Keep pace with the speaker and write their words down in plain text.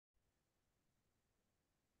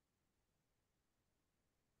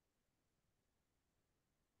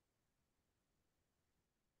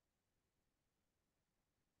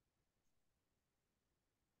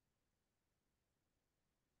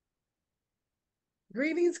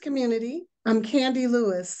Greetings, community. I'm Candy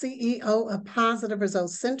Lewis, CEO of Positive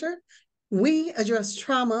Results Center. We address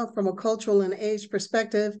trauma from a cultural and age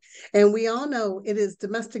perspective, and we all know it is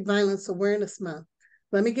Domestic Violence Awareness Month.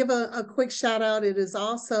 Let me give a quick shout out. It is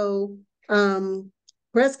also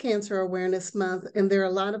Breast Cancer Awareness Month, and there are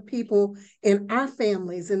a lot of people in our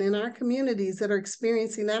families and in our communities that are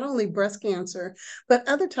experiencing not only breast cancer, but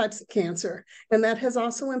other types of cancer, and that has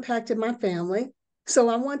also impacted my family. So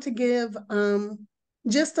I want to give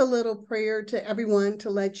just a little prayer to everyone to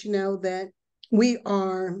let you know that we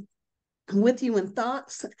are with you in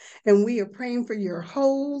thoughts and we are praying for your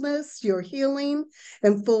wholeness, your healing,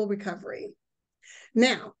 and full recovery.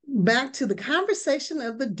 Now, back to the conversation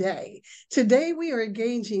of the day. Today, we are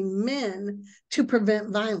engaging men to prevent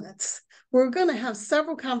violence. We're going to have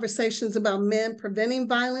several conversations about men preventing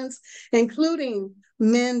violence, including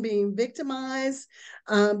men being victimized,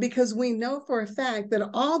 because we know for a fact that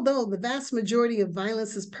although the vast majority of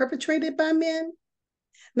violence is perpetrated by men,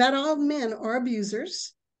 not all men are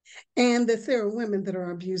abusers, and that there are women that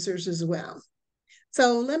are abusers as well.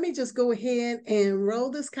 So let me just go ahead and roll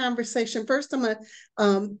this conversation. First, I'm going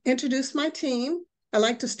to introduce my team. I'd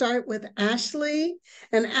like to start with Ashley.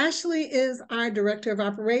 And Ashley is our Director of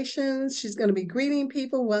Operations. She's going to be greeting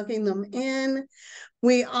people, welcoming them in.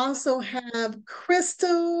 We also have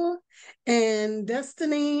Crystal and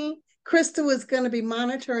Destiny. Crystal is going to be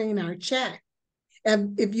monitoring our chat.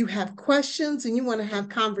 And if you have questions and you want to have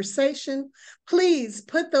conversation, please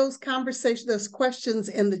put those questions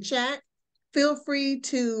in the chat. Feel free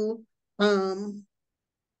to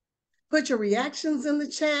put your reactions in the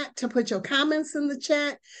chat, to put your comments in the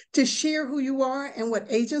chat, to share who you are and what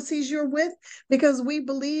agencies you're with, because we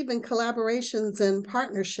believe in collaborations and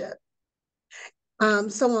partnership.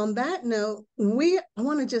 So on that note, I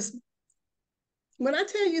want to just, when I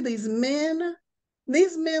tell you these men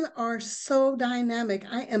are so dynamic.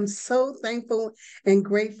 I am so thankful and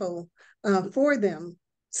grateful for them.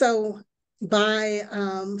 So by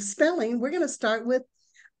spelling, we're going to start with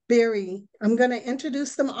Barry. I'm going to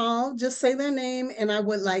introduce them all, just say their name, and I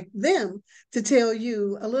would like them to tell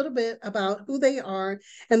you a little bit about who they are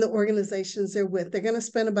and the organizations they're with. They're going to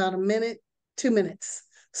spend about a minute, 2 minutes.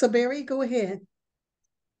 So Barry, go ahead.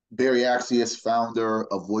 Barry Accius, founder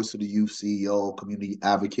of Voice of the Youth, CEO, community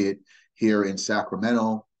advocate here in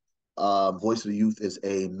Sacramento. Voice of the Youth is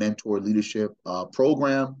a mentor leadership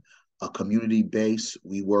program, a community base.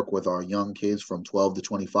 We work with our young kids from 12 to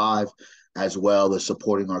 25, as well as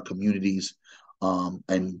supporting our communities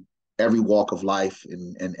and every walk of life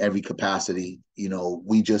and every capacity. You know,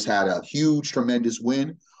 we just had a huge, tremendous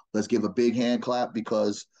win. Let's give a big hand clap,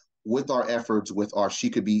 because with our efforts, with our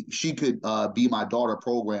She Could Be My Daughter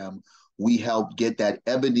program, we helped get that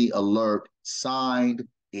Ebony Alert signed.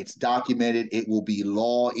 It's documented. It will be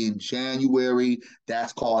law in January.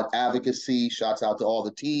 That's called advocacy. Shouts out to all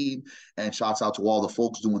the team and shouts out to all the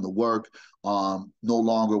folks doing the work. No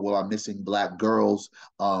longer will our missing Black girls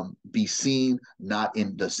be seen, not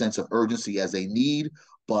in the sense of urgency as they need,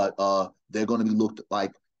 but they're going to be looked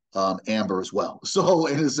like Amber as well. So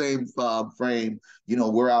in the same frame, you know,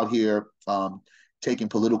 we're out here taking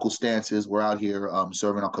political stances. We're out here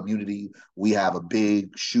serving our community. We have a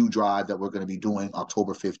big shoe drive that we're going to be doing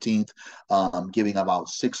October 15th, giving about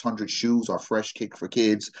 600 shoes, our Fresh Kick for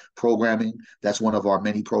Kids programming. That's one of our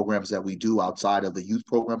many programs that we do outside of the youth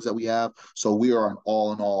programs that we have. So we are an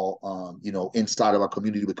all in all, you know, inside of our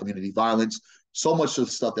community with community violence. So much of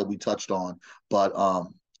the stuff that we touched on, but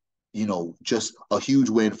you know, just a huge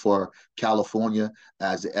win for California,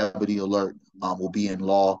 as the Ebony Alert will be in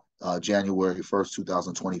law January 1st,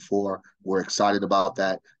 2024. We're excited about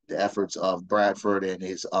that. The efforts of Bradford and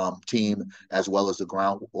his team, as well as the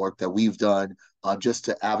groundwork that we've done just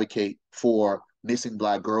to advocate for missing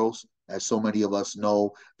Black girls. As so many of us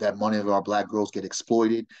know, that many of our Black girls get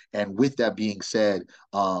exploited. And with that being said,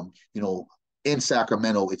 you know, in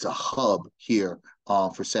Sacramento, it's a hub here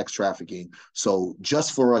for sex trafficking. So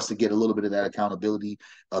just for us to get a little bit of that accountability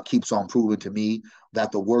keeps on proving to me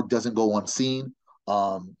that the work doesn't go unseen.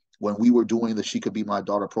 When we were doing the She Could Be My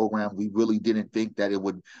Daughter program, we really didn't think that it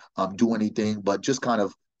would do anything, but just kind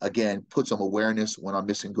of, again, put some awareness when our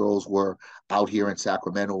missing girls were out here in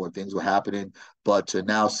Sacramento where things were happening. But to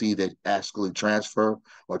now see that actually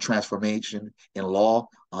transformation in law,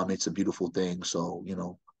 it's a beautiful thing. So, you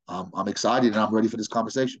know, I'm excited and I'm ready for this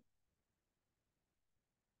conversation.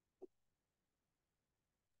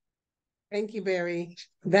 Thank you, Barry.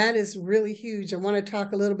 That is really huge. I want to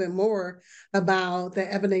talk a little bit more about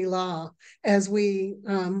the Ebony Law as we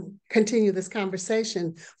continue this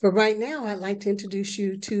conversation. But right now, I'd like to introduce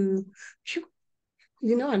you to,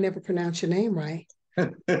 you know, I never pronounce your name right.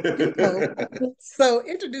 Cuco. So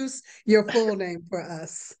introduce your full name for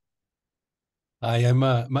us. I am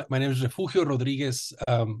my name is Refugio Rodriguez.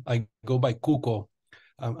 I go by Cuco.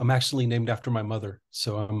 I'm actually named after my mother,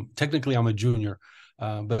 so technically I'm a junior.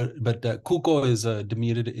 But Cuco is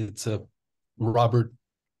diminuted. It's a Robert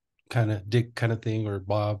kind of Dick kind of thing, or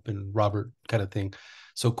Bob and Robert kind of thing.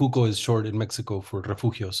 So Cuco is short in Mexico for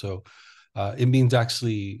refugio. So it means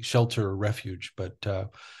actually shelter or refuge. But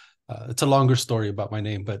it's a longer story about my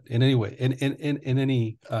name. But in any way, in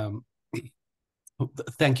any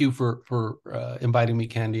thank you for inviting me,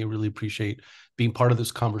 Candy. I really appreciate being part of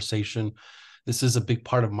this conversation. This is a big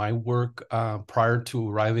part of my work prior to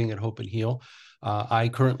arriving at Hope and Heal. I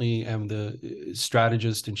currently am the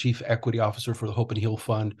strategist and chief equity officer for the Hope and Heal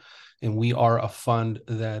Fund, and we are a fund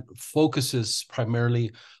that focuses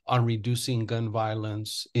primarily on reducing gun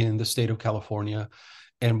violence in the state of California.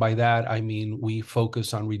 And by that, I mean we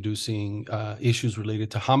focus on reducing issues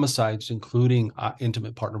related to homicides, including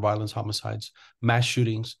intimate partner violence homicides, mass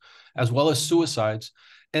shootings, as well as suicides.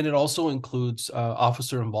 And it also includes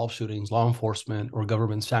officer-involved shootings, law enforcement, or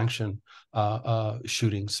government-sanctioned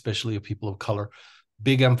shootings, especially of people of color.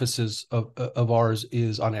 Big emphasis of ours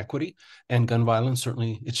is on equity and gun violence.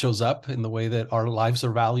 Certainly, it shows up in the way that our lives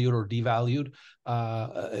are valued or devalued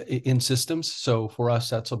in systems. So for us,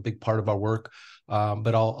 that's a big part of our work.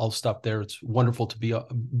 But I'll stop there. It's wonderful to be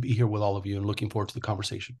here with all of you and looking forward to the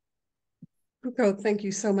conversation. Cuco, thank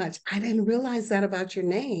you so much. I didn't realize that about your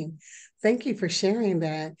name. Thank you for sharing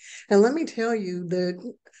that. And let me tell you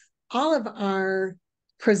that all of our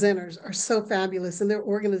presenters are so fabulous and their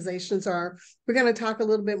organizations are. We're going to talk a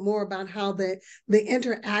little bit more about how the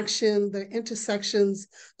interaction, the intersections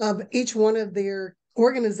of each one of their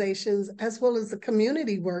organizations, as well as the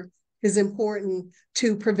community work, is important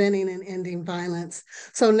to preventing and ending violence.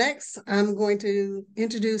 So next, I'm going to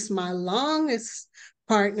introduce my longest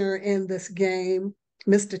partner in this game,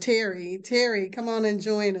 Mr. Terry. Terry, come on and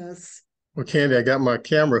join us. Well, Candy, I got my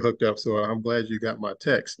camera hooked up, so I'm glad you got my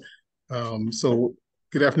text. So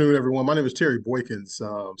good afternoon, everyone. My name is Terry Boykins,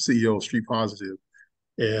 CEO of Street Positive,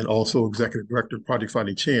 and also Executive Director of Project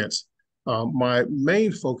Fighting Chance. My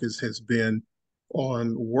main focus has been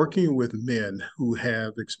on working with men who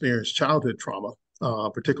have experienced childhood trauma,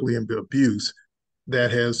 particularly in abuse,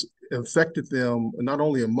 that has affected them not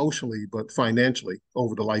only emotionally, but financially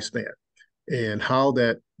over the lifespan, and how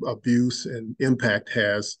that abuse and impact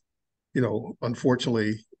has,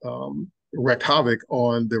 unfortunately, wreaked havoc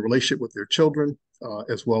on their relationship with their children,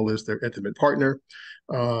 as well as their intimate partner,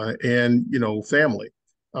 and, family.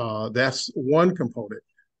 That's one component.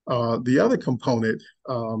 The other component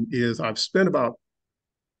is I've spent about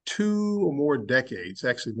 2 or more decades,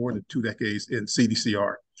 actually more than 2 decades, in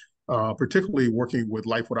CDCR, particularly working with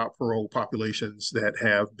life without parole populations that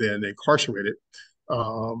have been incarcerated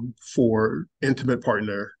for intimate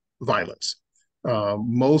partner violence.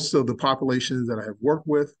 Most of the populations that I have worked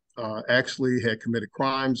with actually had committed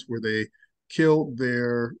crimes where they killed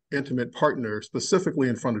their intimate partner, specifically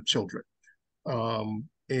in front of children.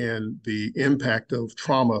 And the impact of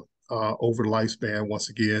trauma over the lifespan, once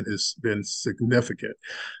again, has been significant.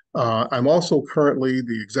 I'm also currently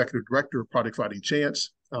the executive director of Project Fighting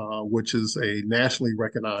Chance, which is a nationally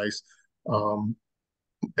recognized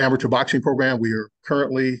amateur boxing program. We are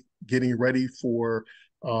currently getting ready for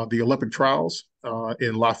the Olympic trials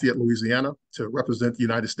in Lafayette, Louisiana, to represent the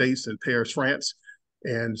United States in Paris, France.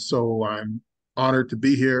 And so I'm honored to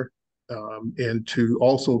be here and to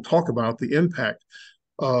also talk about the impact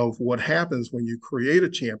of what happens when you create a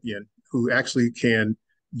champion who actually can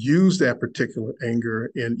use that particular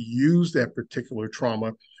anger and use that particular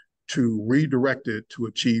trauma to redirect it to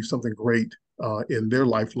achieve something great in their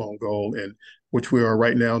lifelong goal. And which we are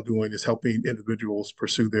right now doing is helping individuals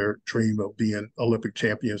pursue their dream of being Olympic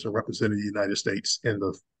champions and representing the United States in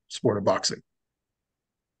the sport of boxing.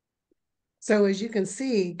 So as you can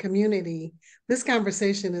see, community, this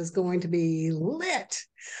conversation is going to be lit.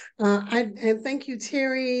 And thank you,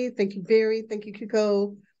 Terry. Thank you, Barry. Thank you,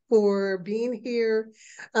 Cuco, for being here.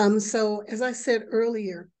 So as I said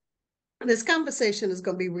earlier, this conversation is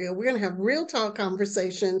going to be real. We're going to have real talk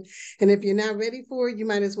conversation. And if you're not ready for it, you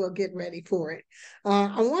might as well get ready for it.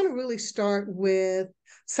 I want to really start with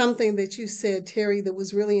something that you said, Terry, that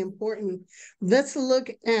was really important. Let's look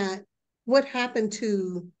at what happened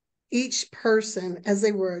to each person as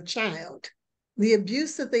they were a child, the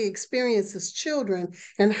abuse that they experienced as children,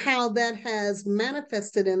 and how that has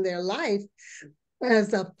manifested in their life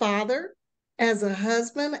as a father, as a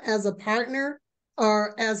husband, as a partner,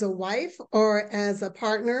 or as a wife, or as a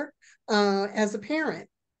partner, as a parent.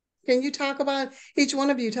 Can you talk about, each one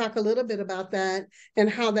of you talk a little bit about that and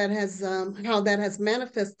how that has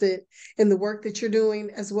manifested in the work that you're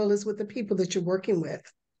doing, as well as with the people that you're working with?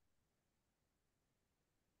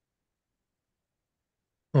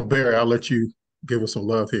 Well, Barry, I'll let you give us some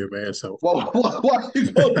love here, man. So, Well, why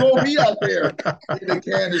you gonna throw me out there in the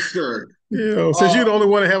canister? since you're the only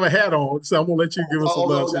one to have a hat on, so I'm gonna let you give us some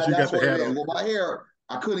love since you got That's the what hat it is. on. Well, my hair,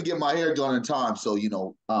 I couldn't get my hair done in time, so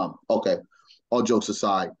okay. All jokes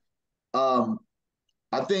aside, um,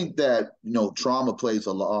 I think that trauma plays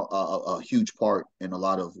a huge part in a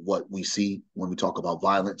lot of what we see when we talk about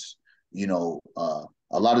violence. A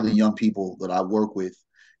lot of the young people that I work with,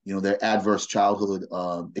 their adverse childhood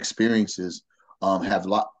experiences have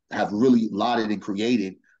really lauded and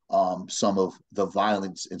created some of the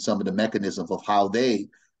violence and some of the mechanisms of how they,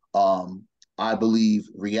 I believe,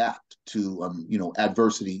 react to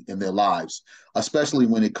adversity in their lives, especially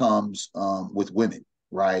when it comes with women,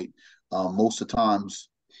 right? Most of the times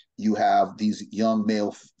you have these young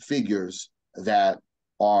male figures that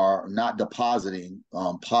are not depositing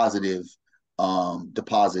positive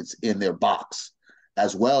deposits in their box,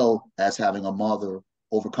 as well as having a mother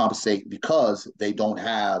overcompensate because they don't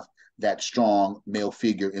have that strong male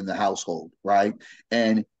figure in the household, right?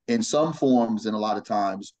 And in some forms, and a lot of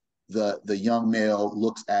times, the young male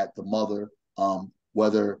looks at the mother,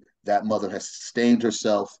 whether that mother has sustained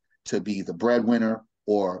herself to be the breadwinner,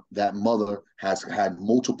 or that mother has had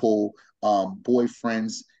multiple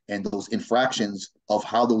boyfriends, and those infractions of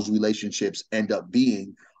how those relationships end up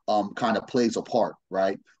being kind of plays a part,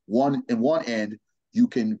 right? In one end, you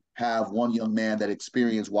can have one young man that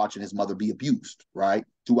experienced watching his mother be abused, right,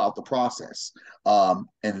 throughout the process.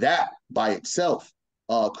 And that by itself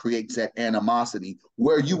creates that animosity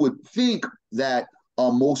where you would think that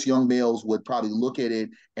most young males would probably look at it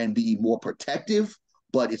and be more protective,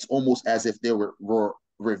 but it's almost as if they were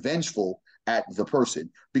revengeful at the person.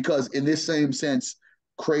 Because in this same sense,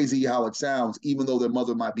 crazy how it sounds, even though their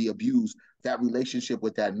mother might be abused, that relationship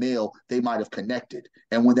with that male, they might have connected.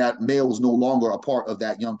 And when that male is no longer a part of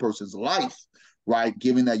that young person's life, right,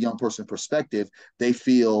 giving that young person perspective, they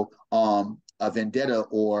feel a vendetta,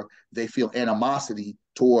 or they feel animosity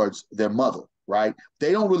towards their mother, right?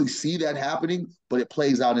 They don't really see that happening, but it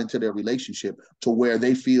plays out into their relationship to where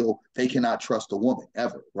they feel they cannot trust a woman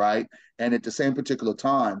ever, right? And at the same particular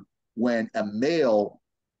time, when a male,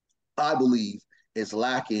 I believe, is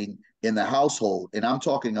lacking in the household, and I'm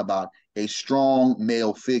talking about a strong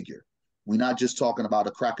male figure. We're not just talking about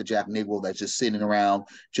a crackerjack Negro that's just sitting around,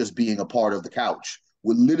 just being a part of the couch.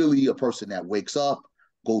 We're literally a person that wakes up,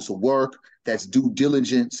 goes to work, that's due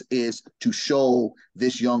diligence is to show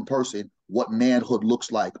this young person what manhood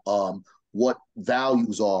looks like, what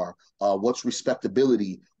values are, what's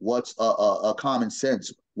respectability, what's a common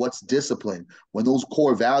sense, what's discipline. When those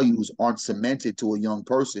core values aren't cemented to a young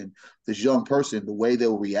person, this young person, the way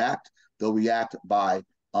they'll react by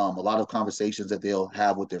a lot of conversations that they'll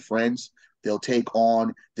have with their friends. They'll take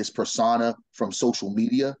on this persona from social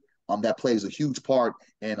media that plays a huge part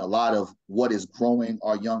in a lot of what is growing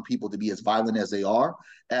our young people to be as violent as they are,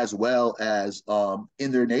 as well as in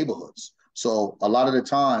their neighborhoods. So a lot of the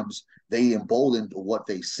times they embolden what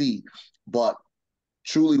they see, but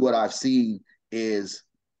truly what I've seen is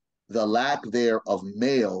the lack there of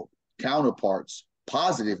male counterparts,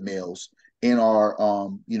 positive males in our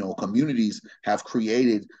communities have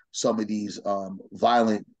created some of these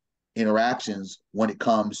violent interactions when it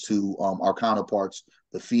comes to our counterparts,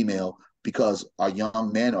 the female, because our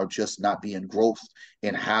young men are just not being growth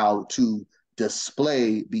in how to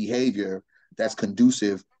display behavior that's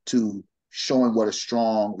conducive to showing what a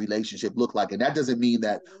strong relationship look like. And that doesn't mean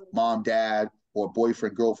that mom, dad, or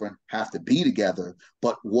boyfriend, girlfriend have to be together,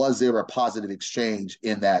 but was there a positive exchange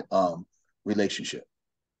in that relationship?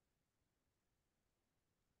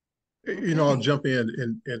 I'll jump in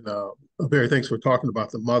and Barry, thanks for talking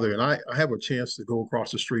about the mother. And I have a chance to go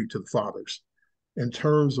across the street to the fathers in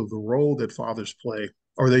terms of the role that fathers play,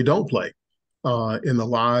 or they don't play, in the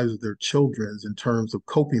lives of their children in terms of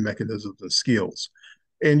coping mechanisms and skills.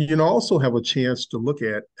 And also have a chance to look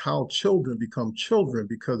at how children become children,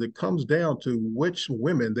 because it comes down to which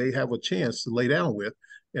women they have a chance to lay down with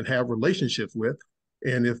and have relationships with.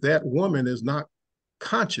 And if that woman is not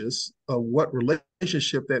conscious of what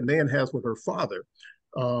relationship that man has with her father,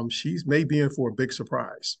 she's may be in for a big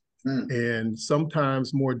surprise. And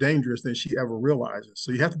sometimes more dangerous than she ever realizes.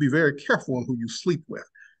 So you have to be very careful on who you sleep with,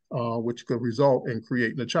 which could result in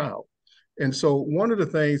creating a child. And so one of the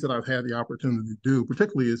things that I've had the opportunity to do,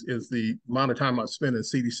 particularly is the amount of time I've spent in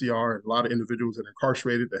CDCR and a lot of individuals that are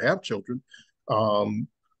incarcerated that have children,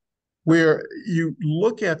 where you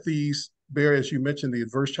look at these Barry, as you mentioned, the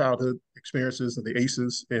adverse childhood experiences and the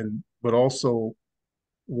ACEs, but also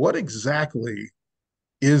what exactly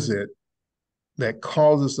is it that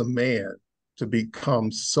causes a man to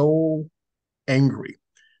become so angry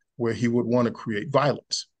where he would want to create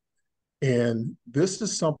violence? And this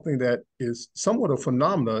is something that is somewhat a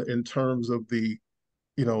phenomena in terms of the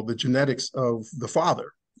genetics of the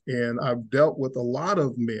father. And I've dealt with a lot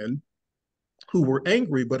of men who were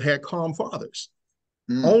angry but had calm fathers,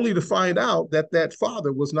 only to find out that that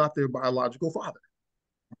father was not their biological father.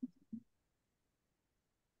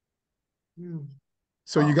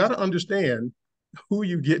 So you got to understand who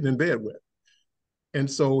you're getting in bed with. And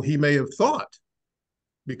so he may have thought,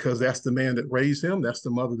 because that's the man that raised him, that's the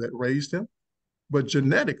mother that raised him, but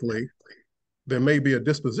genetically, there may be a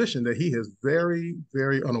disposition that he is very,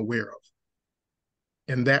 very unaware of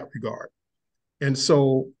in that regard. And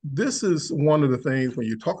so this is one of the things when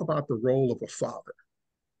you talk about the role of a father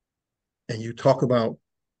and you talk about,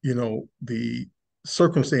 the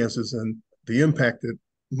circumstances and the impact that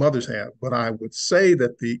mothers have. But I would say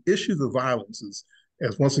that the issues of violence is,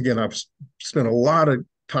 as once again, I've spent a lot of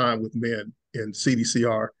time with men in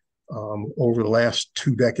CDCR over the last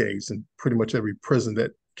 2 decades, and pretty much every prison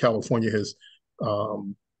that California has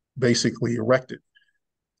basically erected.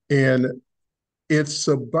 And it's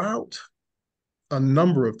about a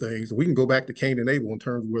number of things. We can go back to Cain and Abel in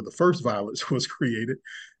terms of where the first violence was created.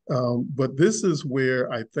 But this is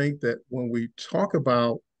where I think that when we talk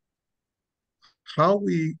about how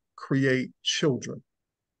we create children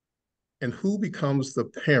and who becomes the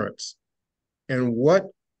parents and what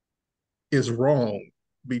is wrong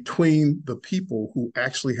between the people who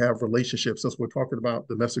actually have relationships, since we're talking about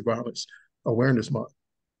Domestic Violence Awareness Month,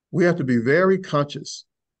 we have to be very conscious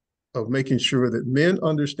of making sure that men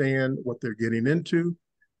understand what they're getting into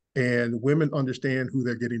and women understand who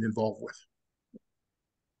they're getting involved with.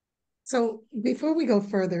 So before we go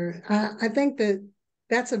further, I think that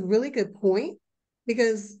that's a really good point,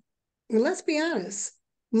 because let's be honest,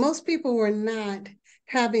 most people were not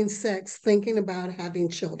having sex thinking about having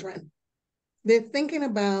children. They're thinking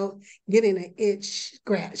about getting an itch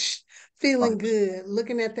scratched, feeling good,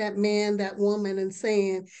 looking at that man, that woman, and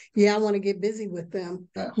saying, yeah, I want to get busy with them.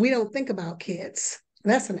 Yeah. We don't think about kids.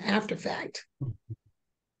 That's an after fact.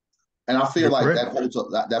 And I feel like that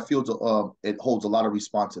holds a lot of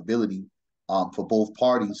responsibility for both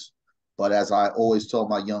parties. But as I always tell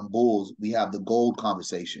my young bulls, we have the gold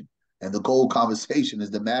conversation. And the gold conversation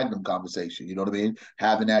is the magnum conversation. You know what I mean?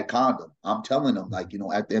 Having that condom. I'm telling them, like,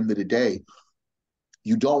 at the end of the day,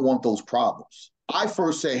 you don't want those problems. I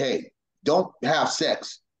first say, hey, don't have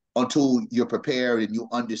sex until you're prepared and you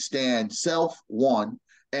understand self, one,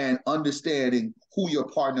 and understanding who your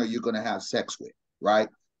partner you're going to have sex with, right?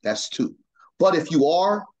 That's 2. But if you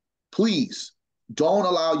are, please don't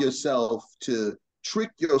allow yourself to trick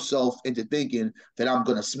yourself into thinking that I'm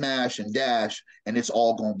going to smash and dash and it's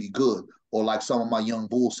all going to be good. Or like some of my young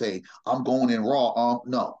bulls say, I'm going in raw.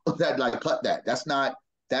 No, cut that. That's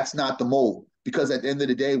not the mold. Because at the end of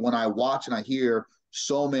the day, when I watch and I hear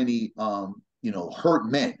so many, hurt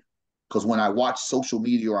men, because when I watch social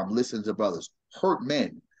media or I'm listening to brothers, hurt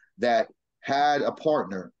men that had a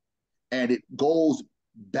partner and it goes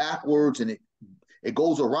backwards and it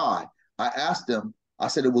goes awry. I asked them, I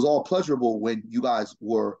said, it was all pleasurable when you guys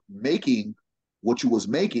were making what you was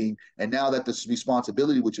making. And now that this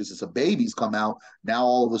responsibility, which is it's a baby's come out, now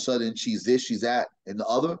all of a sudden she's this, she's that, and the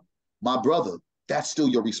other. My brother, that's still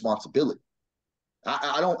your responsibility.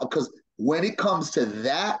 I don't, because when it comes to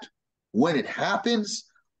that, when it happens,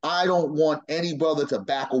 I don't want any brother to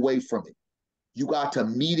back away from it. You got to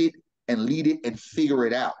meet it and lead it and figure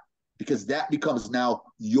it out, because that becomes now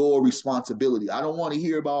your responsibility. I don't want to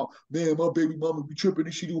hear about, man, my baby mama be tripping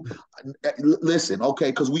and she do. Listen,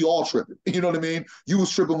 okay, because we all tripping. You know what I mean? You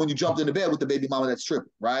was tripping when you jumped into bed with the baby mama that's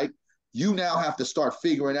tripping, right? You now have to start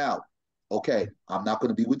figuring out, okay, I'm not going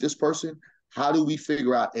to be with this person. How do we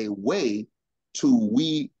figure out a way to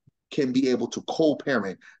we can be able to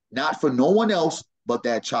co-parent, not for no one else but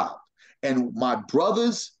that child? And my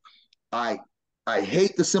brothers, I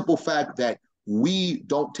hate the simple fact that we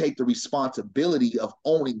don't take the responsibility of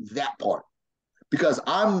owning that part, because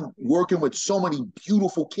I'm working with so many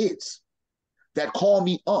beautiful kids that call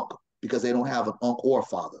me unc because they don't have an unc or a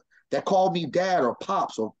father, that call me dad or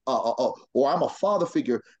pops, or I'm a father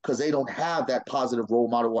figure because they don't have that positive role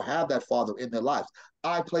model or have that father in their lives.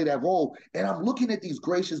 I play that role, and I'm looking at these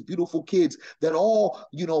gracious, beautiful kids that all,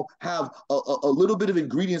 have a little bit of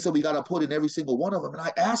ingredients that we got to put in every single one of them. And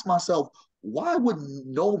I ask myself, why would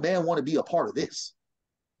no man want to be a part of this?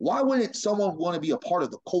 Why wouldn't someone want to be a part of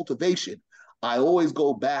the cultivation? I always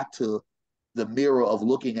go back to the mirror of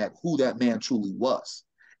looking at who that man truly was.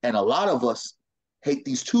 And a lot of us hate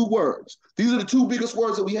these two words. These are the two biggest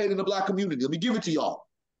words that we hate in the Black community. Let me give it to y'all: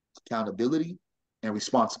 accountability and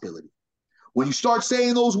responsibility. When you start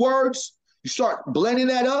saying those words, you start blending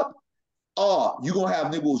that up, oh, you're going to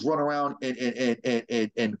have niggas run around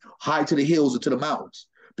and hide to the hills or to the mountains.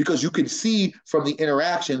 Because you can see from the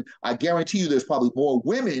interaction, I guarantee you there's probably more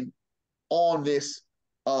women on this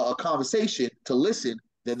conversation to listen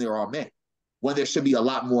than there are men. When there should be a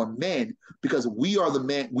lot more men, because we are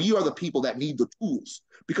the people that need the tools.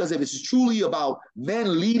 Because if it's truly about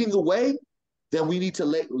men leading the way, then we need to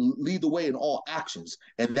lead the way in all actions.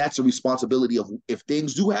 And that's a responsibility of, if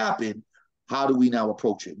things do happen, how do we now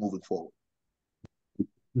approach it moving forward?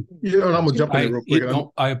 Yeah, and I'm gonna jump in there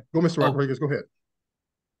real quick. Go, Mr. Rodriguez, go ahead.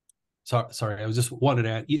 Sorry, I was just wanted to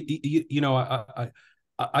add.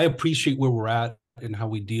 I appreciate where we're at and how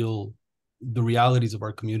we deal the realities of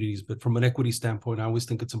our communities, but from an equity standpoint, I always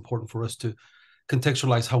think it's important for us to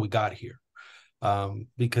contextualize how we got here,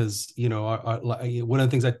 because one of the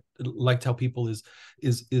things I like to tell people is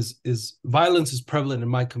violence is prevalent in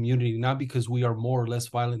my community, not because we are more or less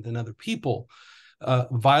violent than other people.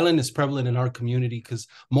 Violence is prevalent in our community because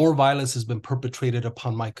more violence has been perpetrated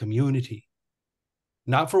upon my community,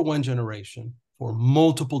 not for one generation, for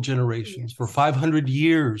multiple generations, for 500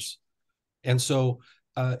 years. And so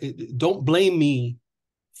don't blame me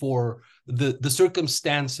for the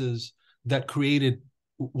circumstances that created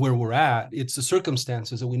where we're at. It's the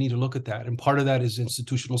circumstances that we need to look at that. And part of that is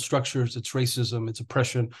institutional structures, it's racism, it's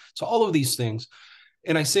oppression, it's all of these things.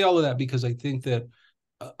 And I say all of that because I think that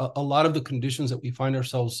a lot of the conditions that we find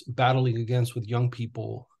ourselves battling against with young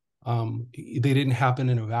people, they didn't happen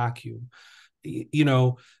in a vacuum.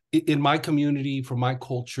 In my community, from my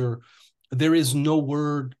culture, there is no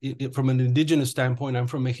word from an indigenous standpoint. I'm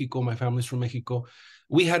from Mexico. My family's from Mexico.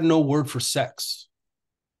 We had no word for sex.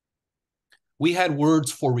 We had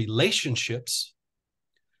words for relationships,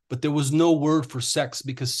 but there was no word for sex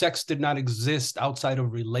because sex did not exist outside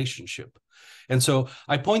of relationship. And so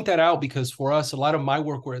I point that out because for us, a lot of my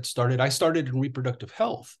work where it started, I started in reproductive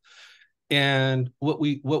health. And what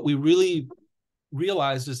we really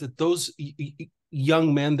realized is that those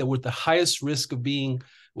young men that were at the highest risk of being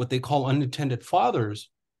what they call unintended fathers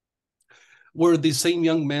were the same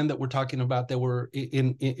young men that we're talking about that were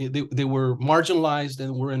they were marginalized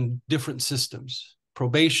and were in different systems,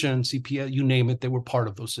 probation, CPS, you name it, they were part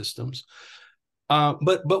of those systems.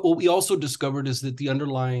 But what we also discovered is that the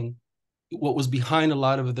underlying, what was behind a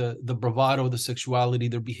lot of the bravado, the sexuality,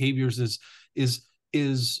 their behaviors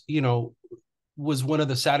was one of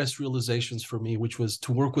the saddest realizations for me, which was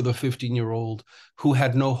to work with a 15-year-old who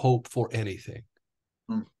had no hope for anything.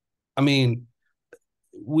 I mean,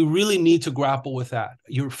 we really need to grapple with that.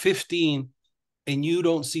 You're 15 and you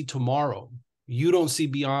don't see tomorrow. You don't see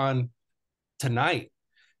beyond tonight.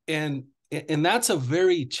 And that's a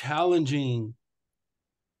very challenging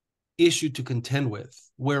issue to contend with,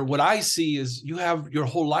 where what I see is you have your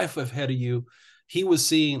whole life ahead of you. He was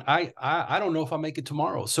seeing, I don't know if I'll make it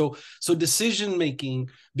tomorrow. So decision-making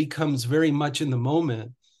becomes very much in the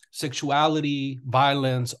moment. Sexuality,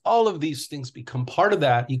 violence, all of these things become part of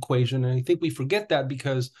that equation. And I think we forget that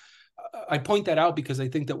because I point that out because I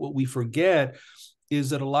think that what we forget is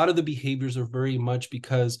that a lot of the behaviors are very much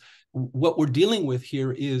because what we're dealing with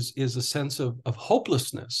here is a sense of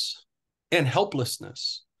hopelessness and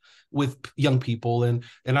helplessness with young people. And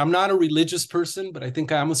I'm not a religious person, but I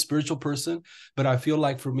think I'm a spiritual person. But I feel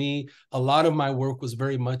like for me, a lot of my work was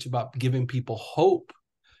very much about giving people hope,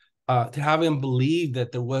 to have them believe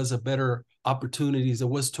that there was a better opportunities, there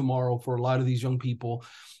was tomorrow for a lot of these young people.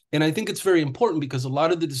 And I think it's very important because a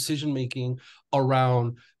lot of the decision-making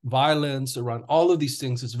around violence, around all of these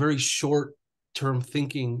things is very short-term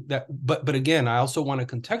thinking. But again, I also want to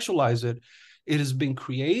contextualize it. It has been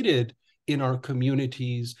created in our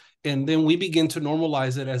communities, and then we begin to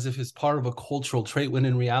normalize it as if it's part of a cultural trait, when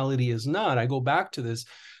in reality is not. I go back to this.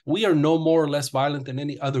 We are no more or less violent than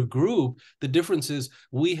any other group. The difference is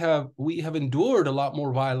we have endured a lot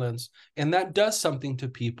more violence, and that does something to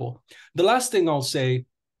people. The last thing I'll say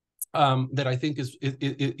that I think is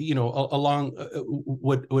along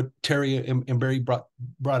what Terry and Barry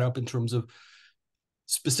brought up in terms of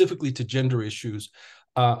specifically to gender issues.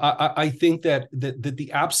 I think that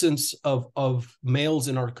the absence of males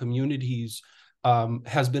in our communities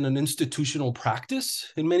has been an institutional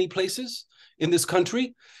practice in many places in this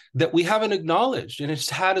country that we haven't acknowledged, and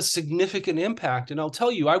it's had a significant impact. And I'll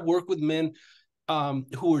tell you, I work with men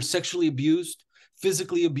who were sexually abused,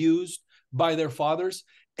 physically abused by their fathers,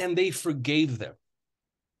 and they forgave them.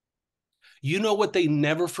 You know what they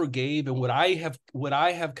never forgave, and what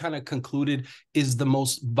I have kind of concluded is the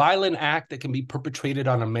most violent act that can be perpetrated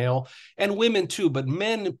on a male, and women too, but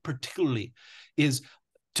men particularly, is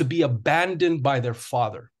to be abandoned by their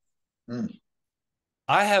father. Mm.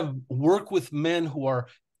 I have worked with men who are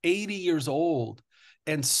 80 years old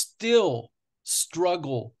and still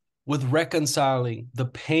struggle with reconciling the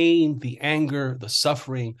pain, the anger, the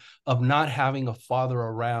suffering of not having a father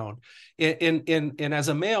around. And as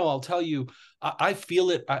a male, I'll tell you, I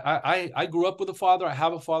feel it. I grew up with a father. I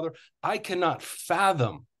have a father. I cannot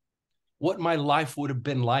fathom what my life would have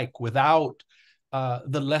been like without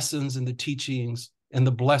the lessons and the teachings and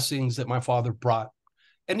the blessings that my father brought.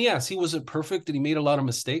 And yes, he wasn't perfect and he made a lot of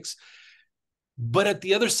mistakes. But at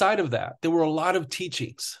the other side of that, there were a lot of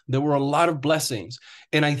teachings. There were a lot of blessings.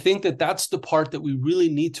 And I think that that's the part that we really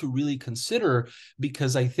need to really consider,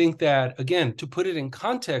 because I think that, again, to put it in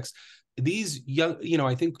context, these young,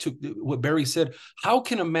 I think to what Barry said, how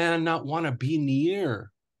can a man not want to be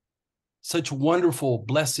near such wonderful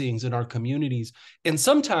blessings in our communities? And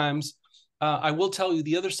sometimes I will tell you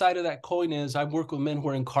the other side of that coin is I work with men who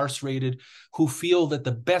are incarcerated, who feel that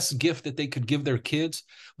the best gift that they could give their kids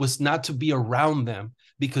was not to be around them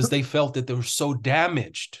because they felt that they were so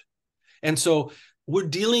damaged. And so we're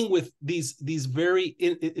dealing with these very,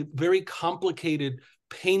 very complicated,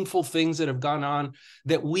 painful things that have gone on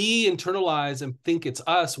that we internalize and think it's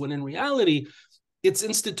us, when in reality, it's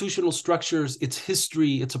institutional structures, it's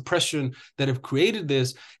history, it's oppression that have created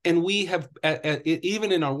this. And we have,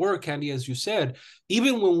 even in our work, Candy, as you said,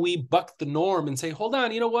 even when we buck the norm and say, hold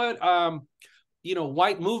on, you know what,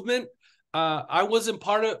 white movement, I wasn't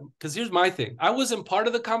part of, because here's my thing, I wasn't part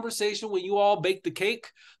of the conversation when you all baked the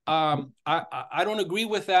cake. I don't agree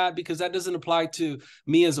with that, because that doesn't apply to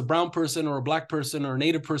me as a brown person or a black person or a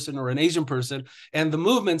Native person or an Asian person. And the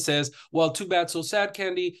movement says, well, too bad, so sad,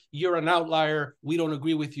 Candy, you're an outlier. We don't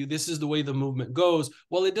agree with you. This is the way the movement goes.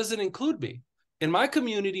 Well, it doesn't include me. And my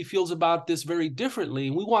community feels about this very differently.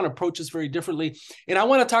 We want to approach this very differently. And I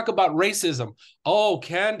want to talk about racism. Oh,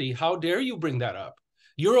 Candy, how dare you bring that up?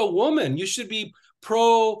 You're a woman. You should be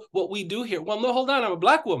pro what we do here. Well, no, hold on. I'm a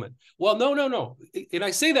black woman. Well, no. And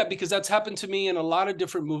I say that because that's happened to me in a lot of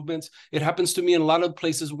different movements. It happens to me in a lot of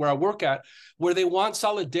places where I work at, where they want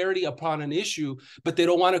solidarity upon an issue, but they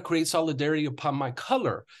don't want to create solidarity upon my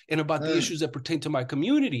color and about the issues that pertain to my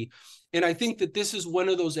community. And I think that this is one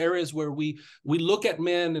of those areas where we look at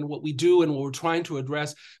men and what we do and what we're trying to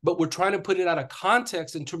address, but we're trying to put it out of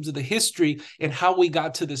context in terms of the history and how we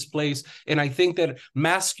got to this place. And I think that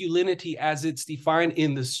masculinity as it's defined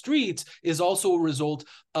in the streets is also a result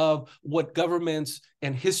of what governments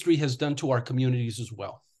and history has done to our communities as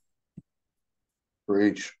well.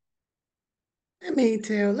 Preach. Let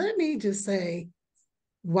me just say,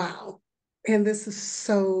 wow. And this is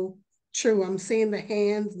so true. I'm seeing the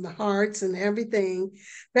hands and the hearts and everything.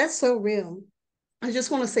 That's so real. I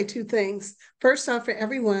just want to say two things. First off, for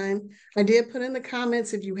everyone, I did put in the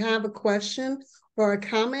comments, if you have a question or a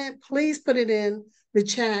comment, please put it in the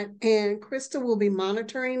chat, and Krista will be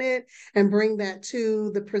monitoring it and bring that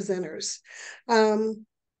to the presenters.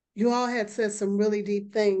 You all had said some really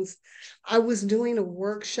deep things. I was doing a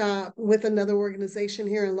workshop with another organization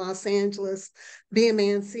here in Los Angeles, Be a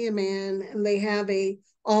Man, See a Man, and they have a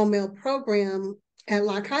all-male program at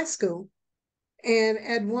Locke High School. And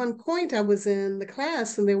at one point I was in the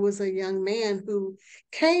class and there was a young man who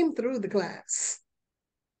came through the class.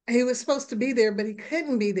 He was supposed to be there, but he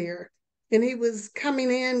couldn't be there. And he was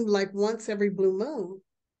coming in like once every blue moon.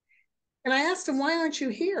 And I asked him, why aren't you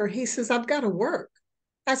here? He says, I've got to work.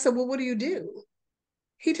 I said, well, what do you do?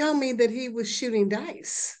 He told me that he was shooting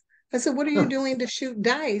dice. I said, what are you doing to shoot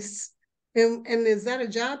dice? And is that a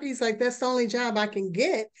job? He's like, that's the only job I can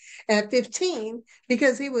get at 15,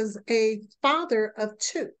 because he was a father of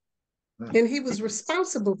two and he was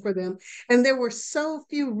responsible for them. And there were so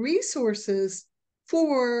few resources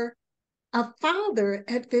for a father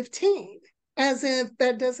at 15, as if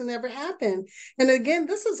that doesn't ever happen. And again,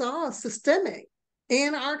 this is all systemic.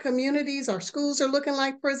 In our communities, our schools are looking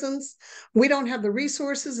like prisons. We don't have the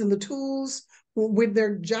resources and the tools. With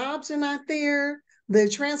their jobs are not there. The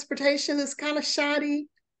transportation is kind of shoddy.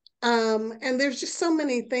 And there's just so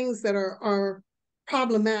many things that are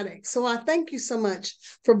problematic. So I thank you so much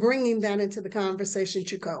for bringing that into the conversation,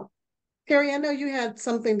 Cuco. Harry, I know you had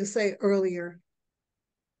something to say earlier.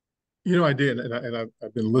 I did, and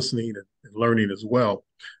I've been listening and learning as well.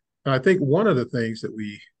 And I think one of the things that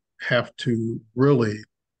we have to really,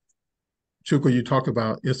 Cuco, you talk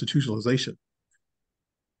about institutionalization.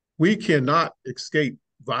 We cannot escape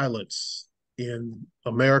violence in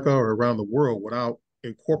America or around the world without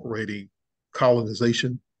incorporating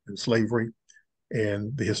colonization, and slavery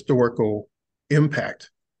and the historical impact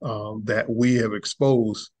that we have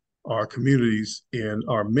exposed our communities and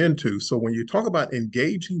our men to. So when you talk about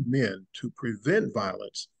engaging men to prevent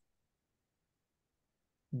violence,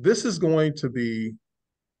 this is going to be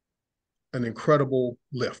an incredible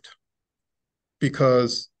lift,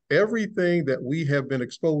 because everything that we have been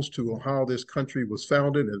exposed to on how this country was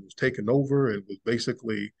founded and was taken over and was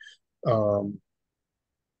basically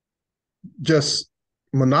just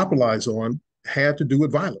monopolized on had to do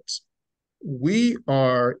with violence. We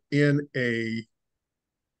are in a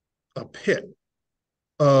pit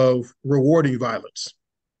of rewarding violence.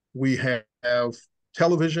 We have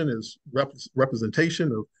television as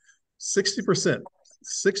representation of 60%.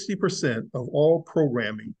 60% of all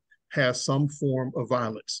programming has some form of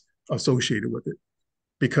violence associated with it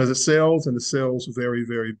because it sells, and it sells very,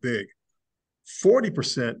 very big.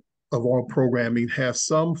 40% of all programming has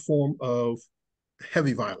some form of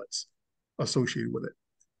heavy violence associated with it,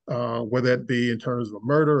 whether it be in terms of a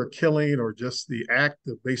murder, a killing, or just the act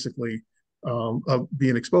of basically of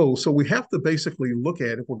being exposed. So we have to basically look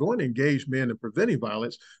at, if we're going to engage men in preventing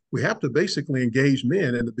violence, we have to basically engage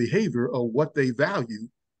men in the behavior of what they value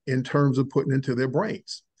in terms of putting into their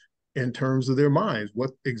brains, in terms of their minds, what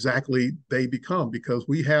exactly they become, because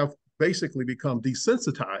we have basically become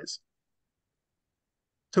desensitized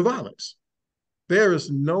to violence. There is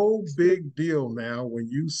no big deal now when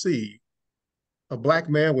you see a Black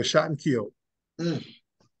man was shot and killed.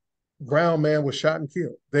 Brown man was shot and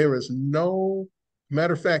killed. There is no,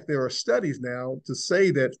 matter of fact, there are studies now to say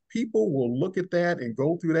that people will look at that and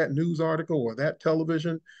go through that news article or that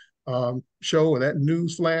television show or that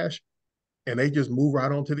news flash, and they just move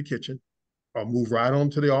right on to the kitchen or move right on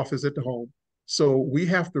to the office at the home. So we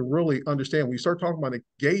have to really understand, when we start talking about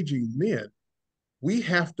engaging men, we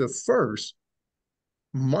have to first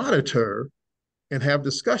monitor and have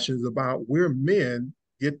discussions about where men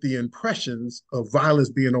get the impressions of violence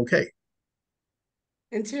being okay.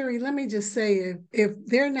 And Terry, let me just say, if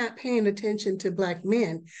they're not paying attention to Black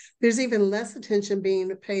men, there's even less attention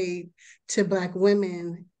being paid to Black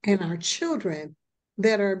women and our children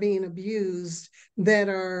that are being abused, that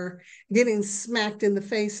are getting smacked in the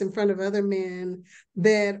face in front of other men,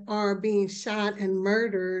 that are being shot and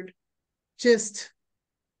murdered just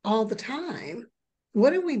all the time.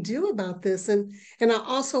 What do we do about this? And I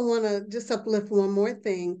also want to just uplift one more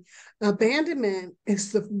thing. Abandonment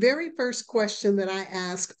is the very first question that I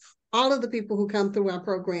ask all of the people who come through our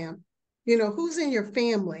program. You know, who's in your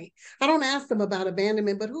family? I don't ask them about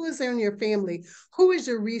abandonment, but who is there in your family? Who is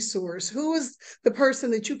your resource? Who is the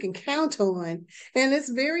person that you can count on? And it's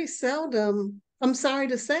very seldom, I'm sorry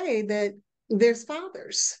to say, that there's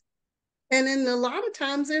fathers. And then a lot of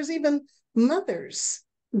times there's even mothers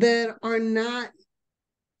that are not,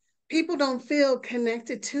 people don't feel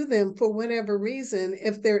connected to them for whatever reason,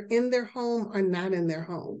 if they're in their home or not in their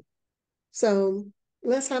home. So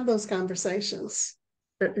let's have those conversations.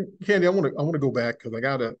 Candy, I want to go back, because I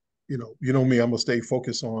gotta, you know me, I'm gonna stay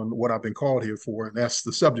focused on what I've been called here for, and that's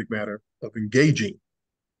the subject matter of engaging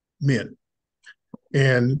men.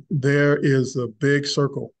 And there is a big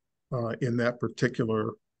circle in that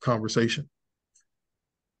particular conversation.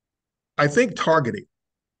 I think targeting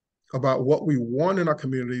about what we want in our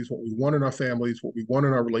communities, what we want in our families, what we want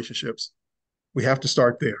in our relationships, we have to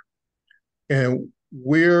start there. And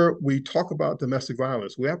where we talk about domestic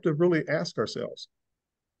violence, we have to really ask ourselves,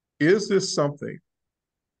 is this something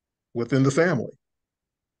within the family?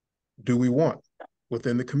 Do we want?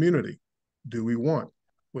 Within the community? Do we want?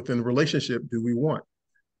 Within the relationship? Do we want?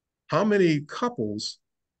 How many couples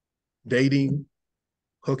dating,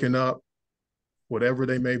 hooking up, whatever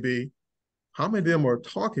they may be, how many of them are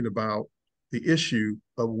talking about the issue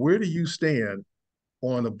of where do you stand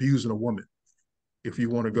on abusing a woman? If you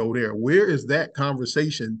want to go there, where is that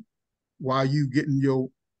conversation while you getting your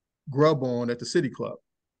grub on at the city club?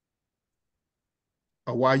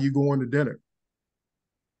 Or while you going to dinner?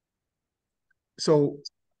 So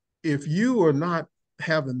if you are not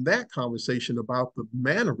having that conversation about the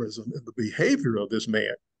mannerism and the behavior of this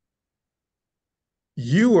man,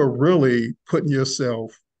 you are really putting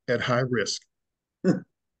yourself at high risk.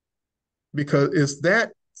 Because it's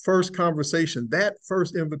that first conversation, that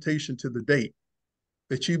first invitation to the date,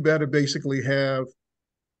 that you better basically have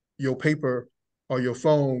your paper or your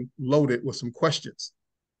phone loaded with some questions.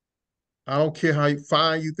 I don't care how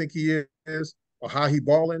fine you think he is, or how he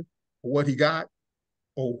balling, or what he got,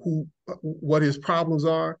 or what his problems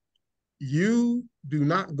are. You do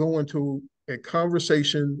not go into a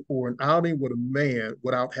conversation or an outing with a man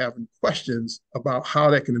without having questions about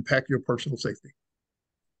how that can impact your personal safety.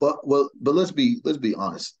 But let's be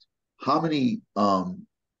honest. How many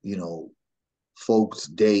you know, folks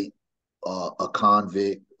date a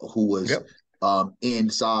convict who was Yep.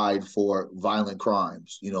 inside for violent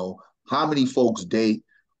crimes. You know, how many folks date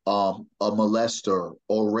a molester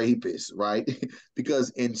or rapist, right? Because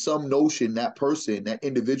in some notion, that person, that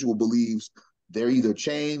individual believes they're either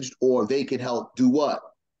changed or they can help do what?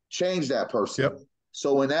 Change that person. Yep.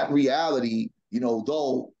 So in that reality, you know,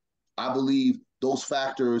 though I believe those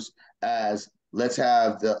factors as let's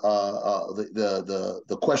have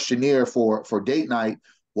the questionnaire for date night.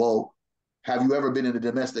 Well, have you ever been in a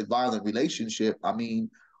domestic violent relationship? I mean,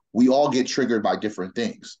 we all get triggered by different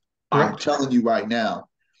things. I'm Correct. telling you right now,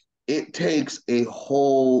 it takes a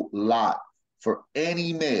whole lot for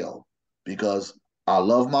any male because I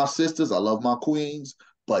love my sisters, I love my queens,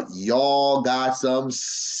 but y'all got some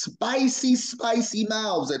spicy, spicy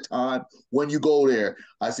mouths at times when you go there.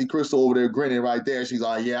 I see Crystal over there grinning right there. She's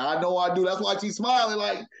like, yeah, I know I do. That's why she's smiling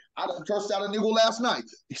like, I done cursed out a nigga last night.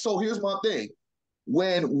 So here's my thing.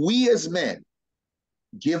 When we as men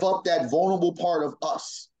give up that vulnerable part of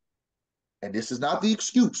us, and this is not the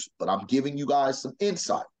excuse, but I'm giving you guys some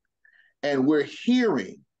insight, and we're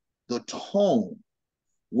hearing the tone,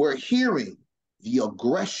 we're hearing the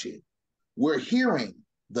aggression, we're hearing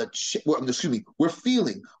we're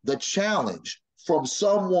feeling the challenge from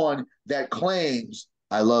someone that claims,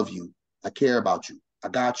 I love you, I care about you, I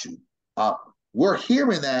got you. We're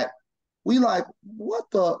hearing that, we like, what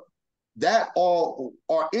the, that all,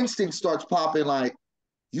 our instinct starts popping like,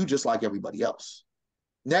 you just like everybody else.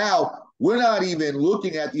 Now, we're not even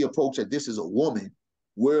looking at the approach that this is a woman.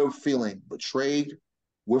 We're feeling betrayed.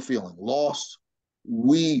 We're feeling lost.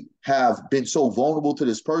 We have been so vulnerable to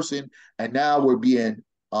this person, and now we're being,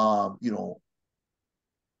 we're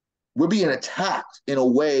being attacked in a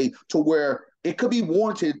way to where it could be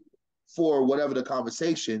warranted for whatever the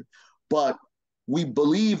conversation, but we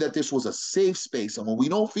believe that this was a safe space. And when we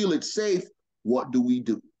don't feel it's safe, what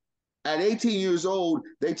do? At 18 years old,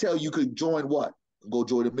 they tell you could join what? Go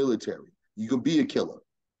join the military. You could be a killer,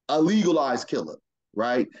 a legalized killer,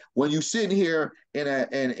 right? When you sit here in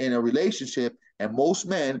a relationship, and most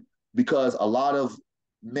men, because a lot of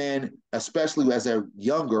men, especially as they're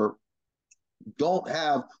younger, don't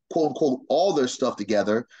have quote unquote all their stuff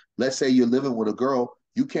together. Let's say you're living with a girl,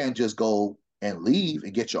 you can't just go and leave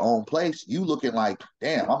and get your own place. You looking like,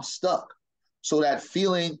 damn, I'm stuck. So that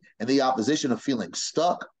feeling and the opposition of feeling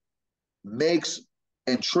stuck makes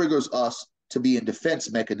and triggers us to be in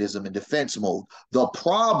defense mechanism and defense mode. The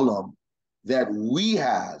problem that we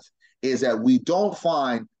have is that we don't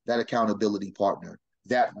find that accountability partner,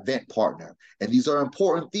 that vent partner. And these are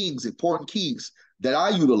important things, important keys that I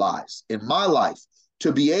utilize in my life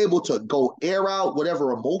to be able to go air out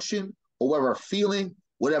whatever emotion or whatever feeling,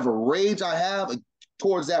 whatever rage I have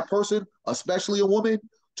towards that person, especially a woman,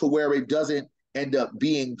 to where it doesn't end up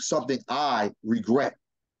being something I regret.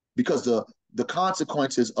 Because the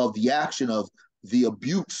consequences of the action of the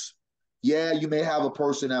abuse, yeah, you may have a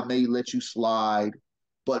person that may let you slide,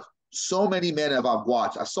 but so many men have I've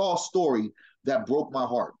watched. I saw a story that broke my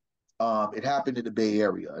heart. It happened in the Bay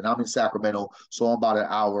Area, and I'm in Sacramento, so I'm about an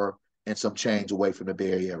hour and some change away from the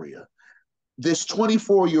Bay Area. This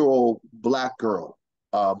 24-year-old Black girl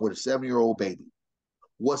with a 7-year-old baby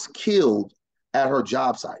was killed at her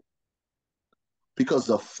job site because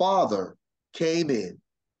the father came in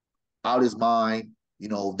out his mind, you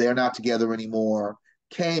know, they're not together anymore,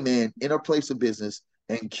 came in her place of business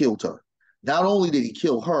and killed her. Not only did he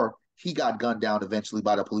kill her, he got gunned down eventually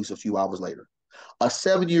by the police a few hours later. A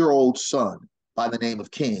 7-year-old son by the name of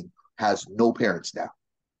King has no parents now.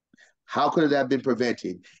 How could that have been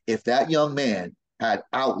prevented if that young man had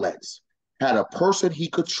outlets, had a person he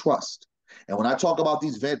could trust? And when I talk about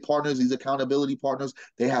these vent partners, these accountability partners,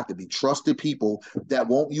 they have to be trusted people that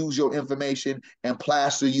won't use your information and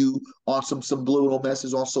plaster you on some subliminal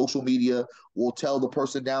message on social media. Will tell the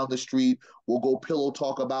person down the street, will go pillow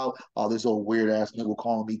talk about, oh, this old weird ass nigga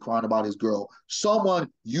calling me, crying about his girl. Someone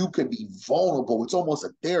you can be vulnerable. It's almost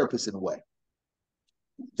a therapist in a way.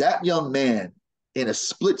 That young man, in a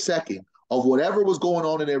split second of whatever was going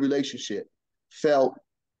on in their relationship, felt,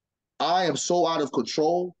 I am so out of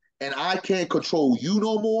control and I can't control you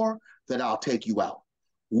no more that I'll take you out.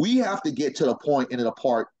 We have to get to the point and the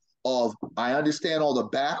part of, I understand all the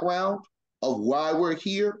background of why we're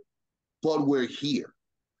here, but we're here.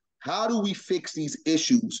 How do we fix these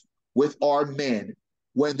issues with our men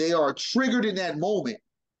when they are triggered in that moment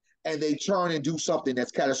and they turn and do something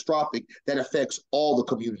that's catastrophic that affects all the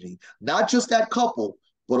community, not just that couple,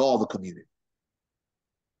 but all the community?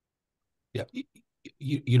 Yeah,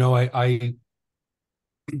 you know, I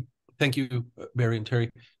thank you, Barry and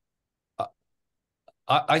Terry.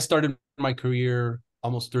 I started my career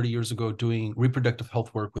almost 30 years ago doing reproductive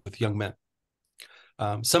health work with young men.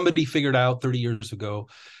 Somebody figured out 30 years ago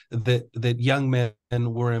that young men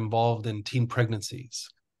were involved in teen pregnancies.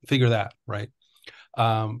 Figure that, right?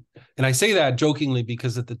 And I say that jokingly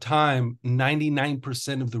because at the time,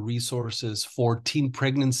 99% of the resources for teen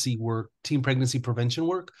pregnancy work, teen pregnancy prevention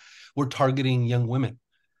work, were targeting young women,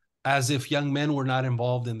 as if young men were not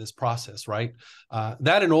involved in this process, right?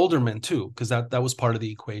 That and older men too, because that was part of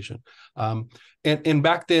the equation. And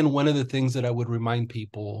back then, one of the things that I would remind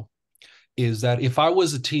people is that if I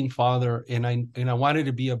was a teen father and I wanted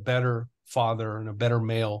to be a better father and a better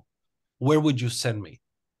male, where would you send me?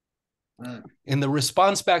 And the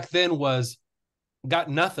response back then was, got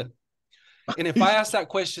nothing. And if I ask that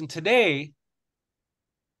question today,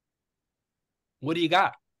 what do you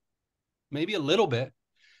got? Maybe a little bit.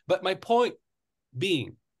 But my point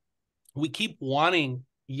being, we keep wanting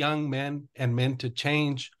young men and men to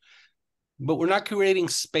change, but we're not creating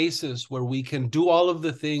spaces where we can do all of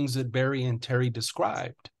the things that Barry and Terry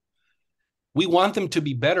described. We want them to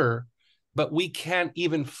be better, but we can't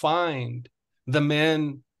even find the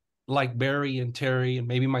men like Barry and Terry and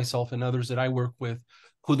maybe myself and others that I work with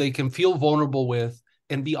who they can feel vulnerable with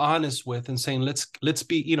and be honest with and saying, let's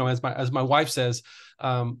be, you know, as my wife says,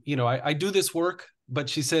 you know, I do this work, but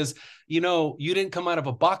she says, you know, you didn't come out of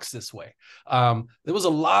a box this way. There was a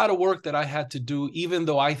lot of work that I had to do, even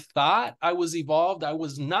though I thought I was evolved, I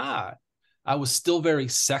was not. I was still very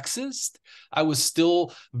sexist. I was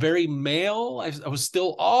still very male. I was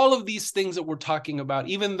still all of these things that we're talking about,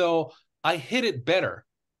 even though I hid it better.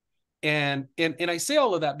 And I say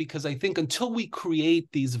all of that because I think until we create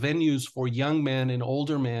these venues for young men and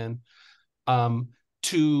older men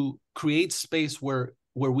to create space where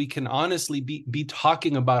we can honestly be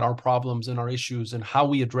talking about our problems and our issues and how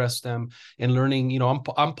we address them and learning, you know,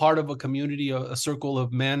 I'm part of a community, a circle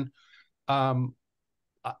of men.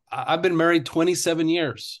 I've been married 27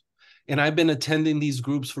 years and I've been attending these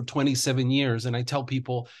groups for 27 years. And I tell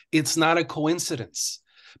people it's not a coincidence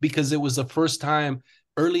because it was the first time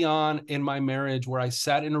early on in my marriage where I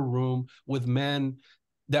sat in a room with men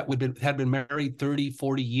that had been married 30,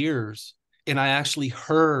 40 years. And I actually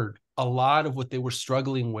heard a lot of what they were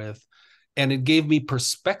struggling with. And it gave me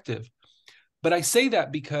perspective. But I say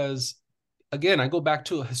that because, again, I go back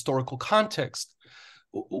to a historical context.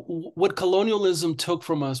 What colonialism took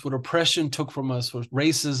from us, what oppression took from us, what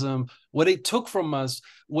racism, what it took from us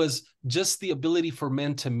was just the ability for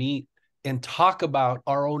men to meet and talk about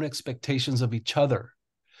our own expectations of each other.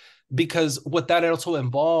 Because what that also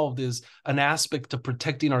involved is an aspect of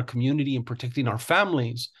protecting our community and protecting our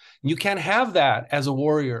families. You can't have that as a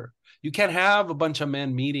warrior. You can't have a bunch of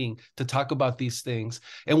men meeting to talk about these things.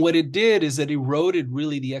 And what it did is it eroded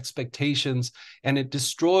really the expectations and it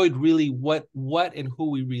destroyed really what and who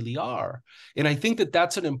we really are. And I think that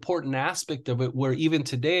that's an important aspect of it, where even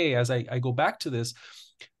today, as I go back to this,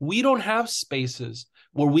 we don't have spaces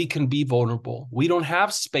where we can be vulnerable. We don't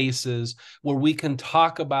have spaces where we can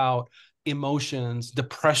talk about emotions,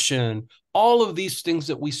 depression, all of these things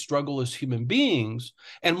that we struggle as human beings.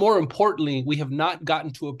 And more importantly, we have not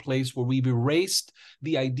gotten to a place where we've erased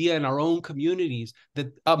the idea in our own communities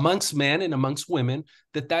that amongst men and amongst women,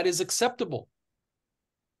 that is acceptable.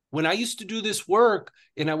 When I used to do this work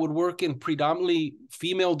and I would work in predominantly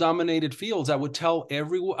female dominated fields, I would tell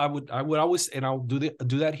everyone, I would always, and I'll do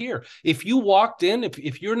that here. If you walked in,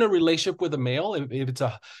 if you're in a relationship with a male, if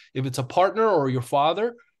it's a partner or your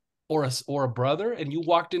father or a brother, and you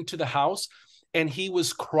walked into the house and he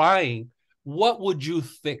was crying, what would you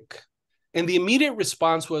think? And the immediate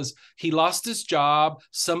response was, he lost his job,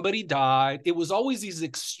 somebody died. It was always these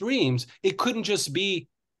extremes. It couldn't just be,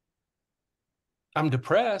 I'm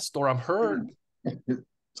depressed or I'm hurt. It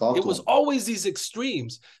was always these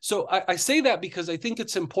extremes. So I say that because I think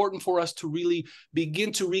it's important for us to really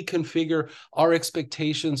begin to reconfigure our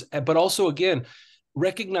expectations, but also, again,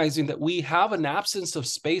 recognizing that we have an absence of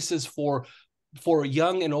spaces for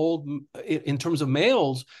young and old in terms of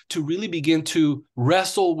males to really begin to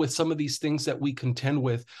wrestle with some of these things that we contend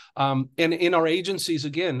with. And in our agencies,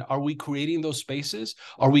 again, are we creating those spaces?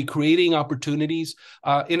 Are we creating opportunities?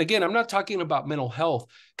 And again, I'm not talking about mental health,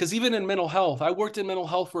 because even in mental health, I worked in mental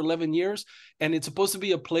health for 11 years, and it's supposed to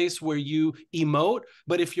be a place where you emote.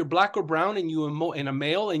 But if you're Black or brown and you emote, and a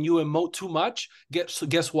male, and you emote too much,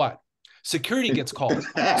 guess what? Security gets called.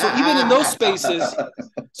 So even in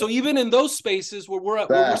those spaces, where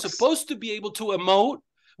we're supposed to be able to emote,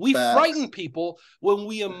 we frighten people when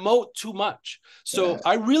we emote too much. So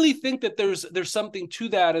I really think that there's something to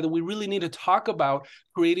that, and that we really need to talk about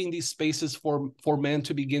creating these spaces for men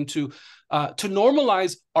to begin to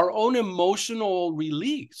normalize our own emotional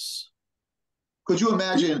release. Could you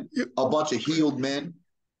imagine a bunch of healed men?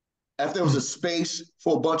 If there was a space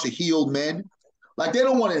for a bunch of healed men, like they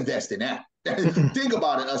don't want to invest in that. Think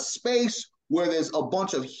about it, a space where there's a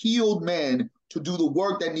bunch of healed men to do the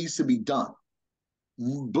work that needs to be done.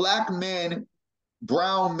 Black men,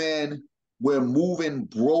 brown men, we're moving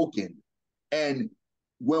broken. And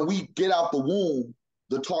when we get out the womb,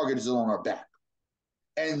 the target is on our back.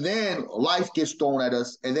 And then life gets thrown at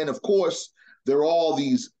us. And then, of course, there are all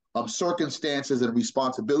these circumstances and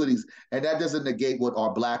responsibilities. And that doesn't negate what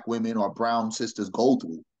our Black women or brown sisters go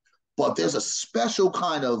through. But there's a special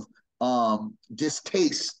kind of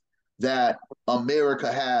distaste that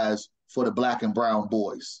America has for the Black and brown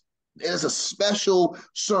boys. There's a special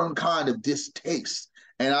certain kind of distaste.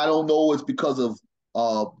 And I don't know it's because of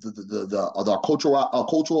the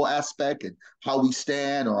cultural aspect and how we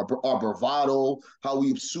stand, or our bravado, how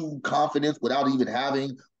we assume confidence without even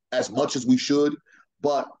having as much as we should,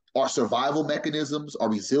 but our survival mechanisms, our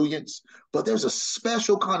resilience. But there's a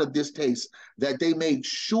special kind of distaste that they make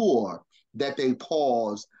sure that they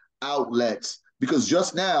pause outlets, because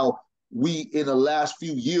just now, in the last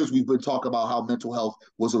few years, we've been talking about how mental health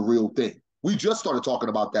was a real thing. We just started talking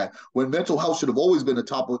about that when mental health should have always been a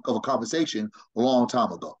topic of a conversation a long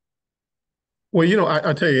time ago. Well,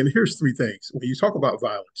 I tell you, and here's three things. When you talk about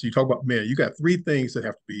violence, you talk about men, you got three things that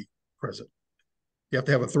have to be present. You have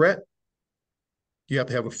to have a threat, you have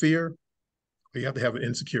to have a fear, or you have to have an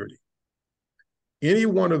insecurity. Any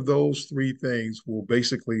one of those three things will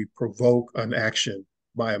basically provoke an action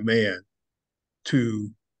by a man to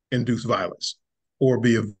induce violence or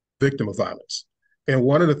be a victim of violence. And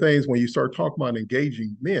one of the things when you start talking about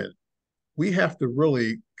engaging men, we have to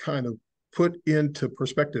really kind of put into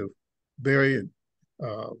perspective, Barry and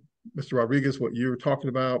Mr. Rodriguez, what you were talking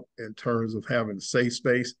about in terms of having a safe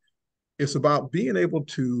space. It's about being able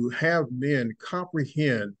to have men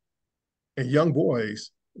comprehend, and young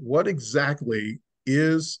boys, what exactly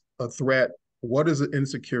is a threat, what is an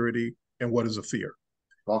insecurity, and what is a fear.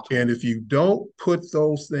 And if you don't put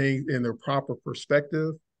those things in their proper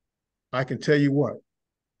perspective, I can tell you what,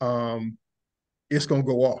 it's going to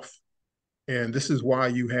go off. And this is why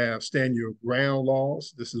you have stand your ground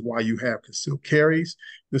laws. This is why you have concealed carries.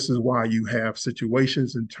 This is why you have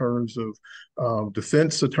situations in terms of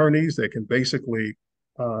defense attorneys that can basically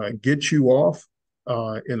get you off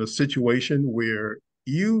in a situation where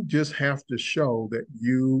you just have to show that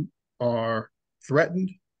you are threatened,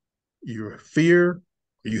 you fear,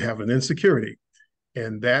 you have an insecurity.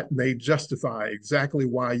 And that may justify exactly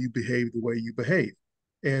why you behave the way you behave.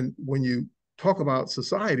 And when you talk about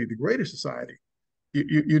society, the greater society,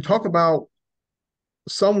 you talk about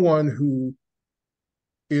someone who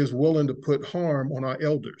is willing to put harm on our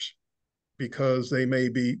elders because they may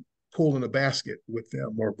be pulling a basket with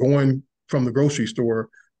them or going from the grocery store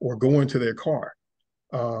or going to their car.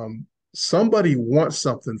 Somebody wants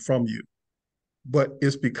something from you, but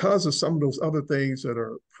it's because of some of those other things that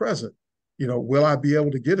are present. Will I be able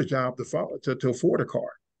to get a job to afford a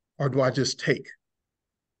car, or do I just take?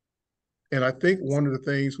 And I think one of the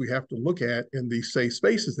things we have to look at in these safe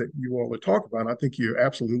spaces that you all are talking about, and I think you're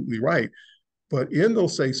absolutely right, but in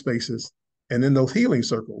those safe spaces and in those healing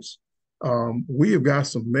circles, we have got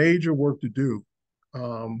some major work to do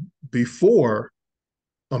before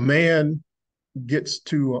a man gets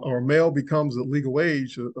to, or a male becomes the legal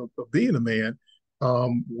age of being a man.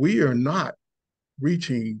 We are not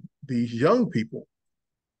reaching these young people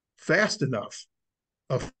fast enough,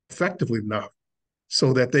 effectively enough,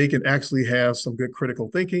 so that they can actually have some good critical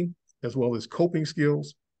thinking as well as coping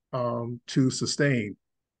skills to sustain.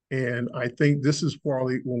 And I think this is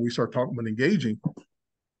probably when we start talking about engaging.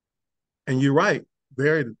 And you're right,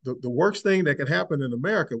 Barry, the worst thing that can happen in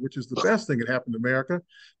America, which is the best thing that can happen in America,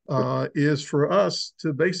 is for us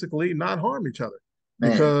to basically not harm each other.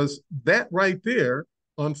 Because that right there,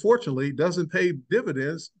 unfortunately, doesn't pay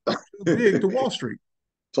dividends too big to Wall Street.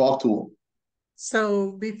 Talk to them.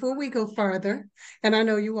 So before we go farther, and I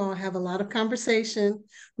know you all have a lot of conversation,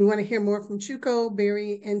 we want to hear more from Cuco,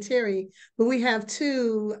 Barry, and Terry, but we have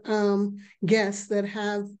two guests that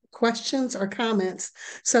have questions or comments.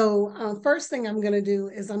 So first thing I'm going to do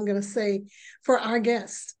is I'm going to say, for our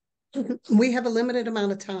guests, we have a limited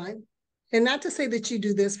amount of time. And not to say that you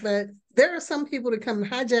do this, but there are some people that come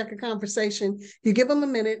and hijack a conversation. You give them a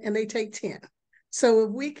minute and they take 10. So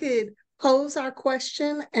if we could pose our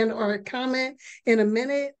question and or comment in a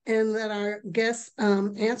minute and let our guests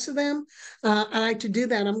answer them, I like to do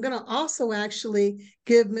that. I'm going to also actually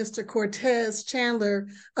give Mr. Cortez Chandler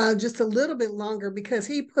just a little bit longer because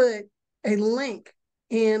he put a link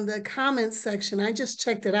in the comments section. I just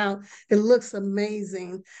checked it out. It looks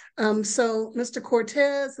amazing. So Mr.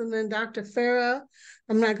 Cortez and then Dr. Farah,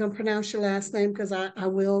 I'm not going to pronounce your last name because I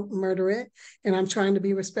will murder it, and I'm trying to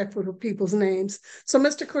be respectful of people's names. So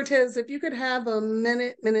Mr. Cortez, if you could have a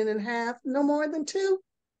minute, minute and a half, no more than 2,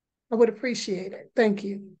 I would appreciate it. Thank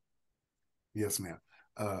you. Yes, ma'am.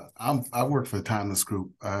 I work for the Timeless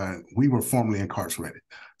Group. We were formerly incarcerated.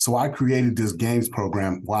 So I created this games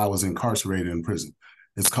program while I was incarcerated in prison.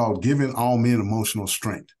 It's called Giving All Men Emotional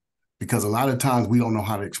Strength, because a lot of times we don't know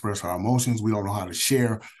how to express our emotions. We don't know how to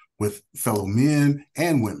share with fellow men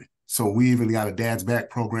and women. So we even got a Dad's Back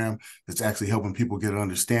program that's actually helping people get an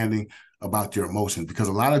understanding about their emotions, because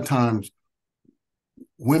a lot of times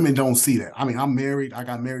women don't see that. I mean, I'm married. I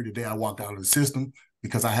got married the day I walked out of the system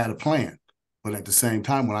because I had a plan. But at the same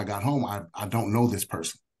time, when I got home, I don't know this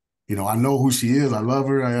person. You know, I know who she is. I love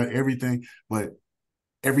her, everything. But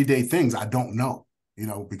everyday things I don't know, you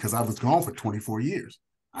know, because I was gone for 24 years.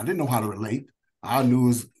 I didn't know how to relate. I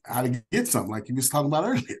knew how to get something, like you was talking about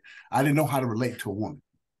earlier. I didn't know how to relate to a woman.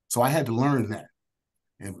 So I had to learn that.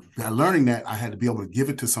 And by learning that, I had to be able to give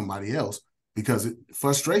it to somebody else, because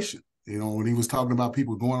frustration, you know, when he was talking about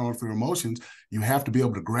people going on for emotions, you have to be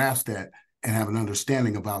able to grasp that and have an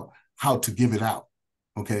understanding about how to give it out.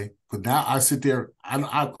 Okay. But now I sit there,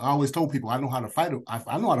 I always told people I know how to fight.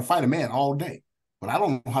 I know how to fight a man all day, but I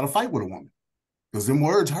don't know how to fight with a woman, because them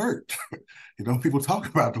words hurt. You know, people talk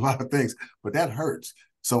about a lot of things, but that hurts.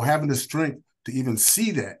 So having the strength to even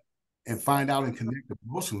see that and find out and connect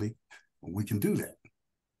emotionally, we can do that.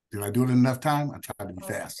 Did I do it in enough time? I tried to be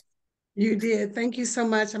fast. You did. Thank you so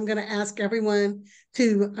much. I'm going to ask everyone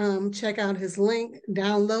to check out his link,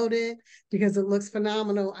 download it, because it looks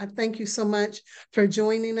phenomenal. I thank you so much for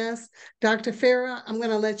joining us. Dr. Farah, I'm going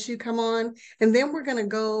to let you come on, and then we're going to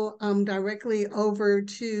go directly over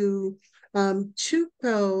to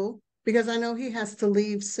Cuco, because I know he has to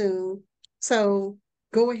leave soon. So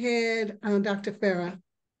go ahead, Dr. Farah.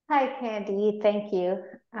 Hi, Candy. Thank you.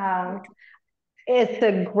 It's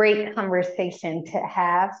a great conversation to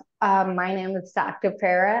have. My name is Dr.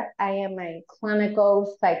 Farah. I am a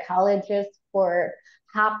clinical psychologist for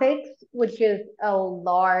HOPIX, which is a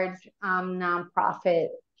large nonprofit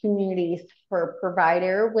community for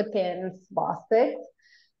provider within SPOSIX.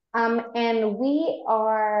 And we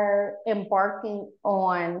are embarking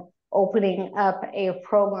on opening up a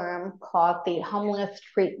program called the Homeless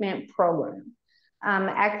Treatment Program.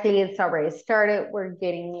 Actually, it's already started. We're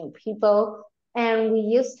getting new people. And we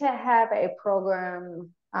used to have a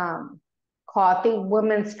program called the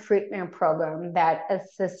Women's Treatment Program that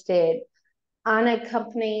assisted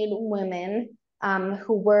unaccompanied women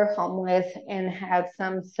who were homeless and had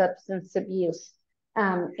some substance abuse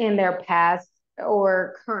in their past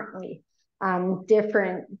or currently,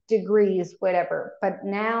 different degrees, whatever. But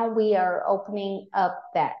now we are opening up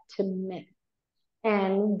that to men.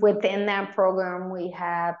 And within that program, we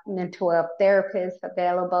have mental health therapists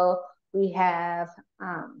available. We have,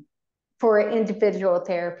 for individual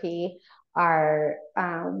therapy,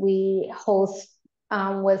 we host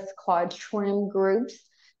what's called trim groups.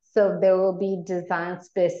 So they will be designed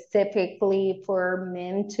specifically for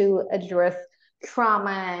men to address trauma,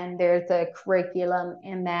 and there's a curriculum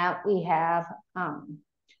in that. We have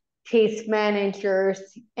case managers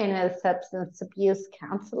and a substance abuse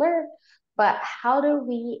counselor. But how do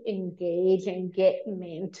we engage and get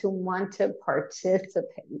men to want to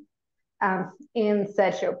participate in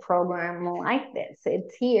such a program like this?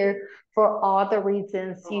 It's here for all the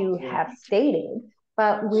reasons you have stated,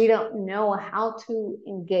 but we don't know how to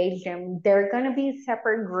engage them. There are going to be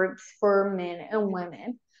separate groups for men and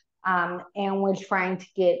women, and we're trying to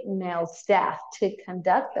get male staff to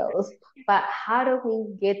conduct those. But how do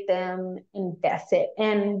we get them invested?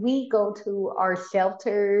 And we go to our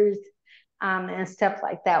shelters and stuff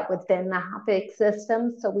like that within the HOPIX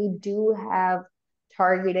system. So we do have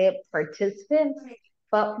targeted participants,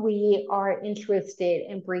 but we are interested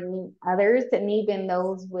in bringing others, and even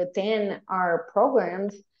those within our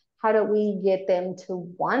programs. How do we get them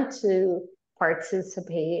to want to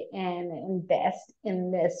participate and invest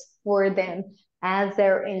in this for them as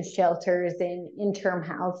they're in shelters and interim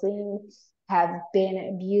housing, have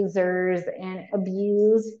been abusers and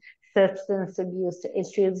abused, substance abuse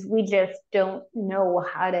issues? We just don't know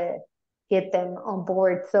how to get them on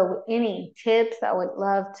board. So any tips, I would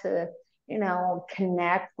love to,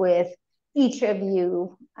 connect with each of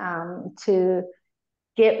you to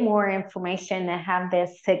get more information and have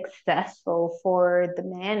this successful for the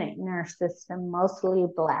men in our system, mostly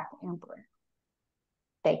Black and brown.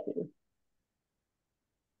 Thank you.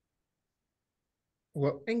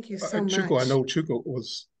 Well, thank you so much. Cuco, I know Cuco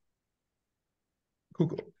was.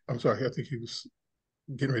 Cuco, I'm sorry, I think he was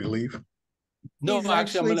getting ready to leave. No, He's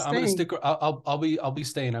actually, actually I'm gonna staying. stick. I'll be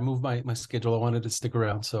staying. I moved my schedule. I wanted to stick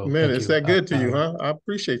around. So Man, thank it's you. that good to you, huh? I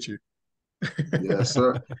appreciate you. Yes,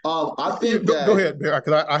 sir. I think Go that ahead,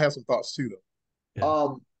 because I have some thoughts too,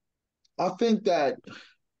 though. Yeah. I think that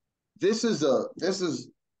this is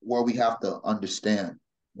where we have to understand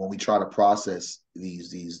when we try to process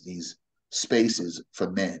these spaces for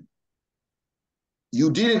men.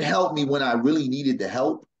 You didn't help me when I really needed the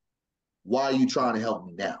help. Why are you trying to help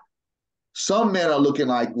me now? Some men are looking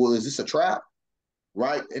like, well, is this a trap?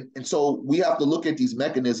 Right? And so we have to look at these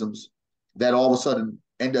mechanisms that all of a sudden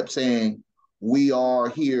end up saying we are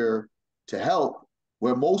here to help,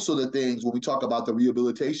 where most of the things, when we talk about the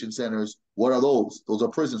rehabilitation centers, what are those? Those are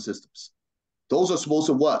prison systems. Those are supposed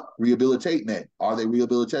to what? Rehabilitate men. Are they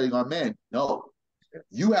rehabilitating our men? No.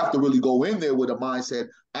 You have to really go in there with a mindset,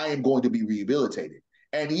 I am going to be rehabilitated.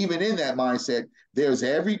 And even in that mindset, there's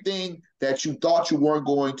everything that you thought you weren't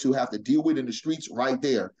going to have to deal with in the streets right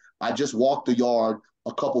there. I just walked the yard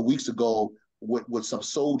a couple of weeks ago with some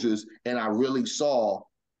soldiers, and I really saw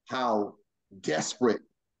how desperate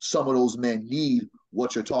some of those men need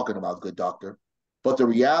what you're talking about, good doctor. But the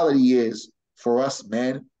reality is, for us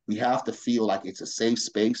men, we have to feel like it's a safe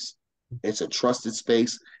space, it's a trusted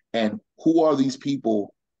space, and who are these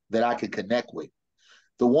people that I can connect with?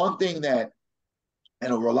 The one thing that,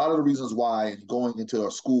 and a lot of the reasons why going into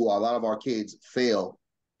our school, a lot of our kids fail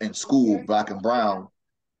in school, black and brown,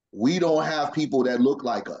 we don't have people that look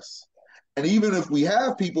like us. And even if we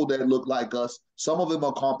have people that look like us, some of them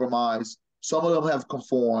are compromised, some of them have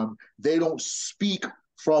conformed. They don't speak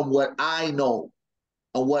from what I know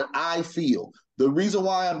and what I feel. The reason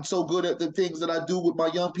why I'm so good at the things that I do with my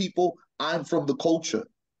young people, I'm from the culture.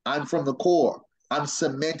 I'm from the core. I'm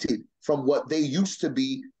cemented from what they used to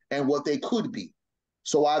be and what they could be.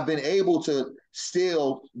 So I've been able to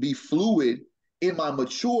still be fluid in my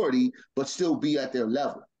maturity, but still be at their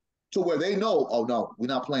level to where they know, oh no, we're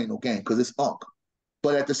not playing no game because it's unk.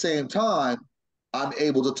 But at the same time, I'm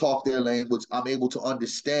able to talk their language. I'm able to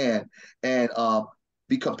understand and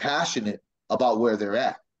be compassionate about where they're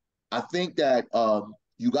at. I think that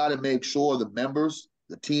you got to make sure the members,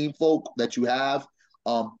 the team folk that you have,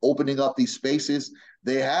 opening up these spaces,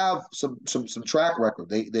 they have some track record.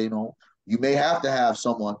 They know you may have to have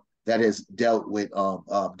someone that has dealt with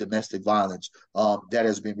domestic violence that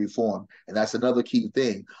has been reformed, and that's another key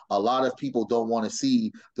thing. A lot of people don't want to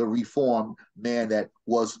see the reformed man that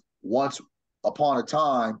was once upon a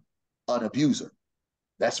time an abuser.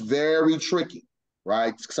 That's very tricky,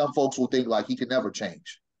 right? Some folks will think like he can never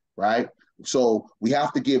change, right? So we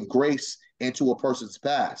have to give grace into a person's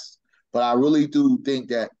past. But I really do think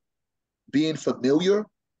that being familiar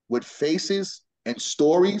with faces and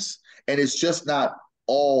stories, and it's just not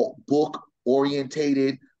all book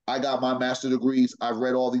orientated. I got my master degrees. I've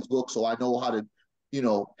read all these books, so I know how to,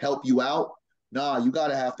 help you out. Nah, you got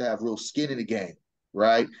to have real skin in the game,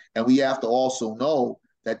 right? And we have to also know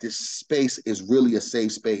that this space is really a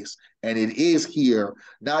safe space. And it is here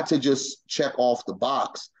not to just check off the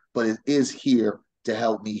box, but it is here to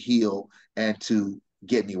help me heal and to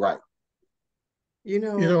get me right.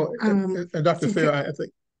 And Dr. Fair,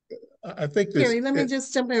 I think this. Terry, let me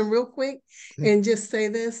just jump in real quick and just say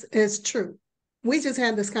this is true. We just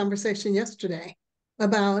had this conversation yesterday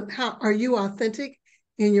about how are you authentic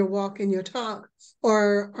in your walk and your talk,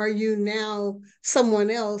 or are you now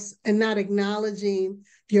someone else and not acknowledging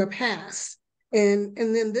your past? And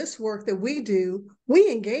then this work that we do,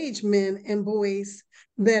 we engage men and boys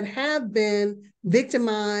that have been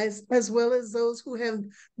victimized as well as those who have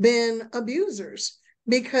been abusers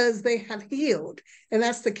because they have healed. And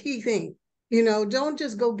that's the key thing. Don't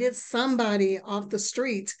just go get somebody off the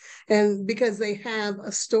streets and because they have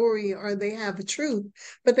a story or they have a truth,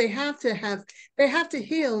 but they have to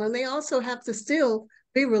heal, and they also have to still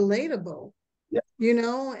be relatable. Yeah.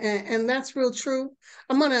 And that's real true.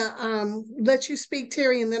 I'm gonna let you speak,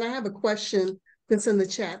 Terry, and then I have a question that's in the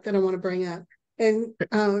chat that I want to bring up. And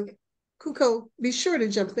Cuco, be sure to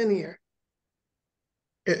jump in here.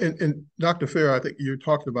 And Dr. Fair, I think you're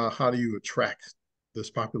talking about how do you attract this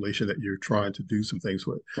population that you're trying to do some things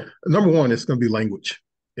with. Number one, it's going to be language.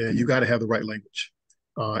 And you got to have the right language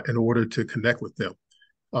in order to connect with them.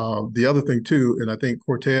 The other thing too, and I think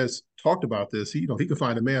Cortez talked about this, he could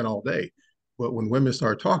find a man all day, but when women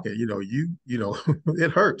start talking,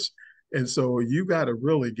 it hurts. And so you got to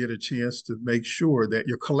really get a chance to make sure that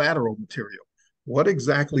your collateral material, what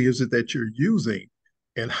exactly is it that you're using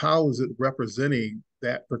and how is it representing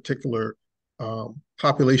that particular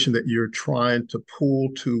population that you're trying to pull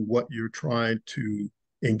to what you're trying to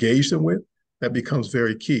engage them with? That becomes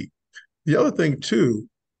very key. The other thing too,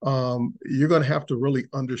 you're going to have to really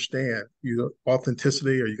understand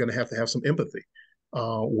authenticity, or you're going to have some empathy.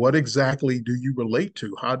 What exactly do you relate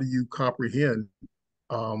to? How do you comprehend?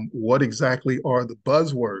 What exactly are the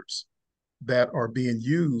buzzwords that are being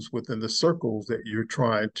used within the circles that you're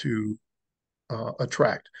trying to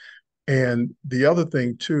attract? And the other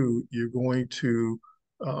thing too, you're going to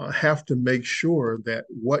have to make sure that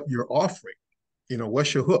what you're offering,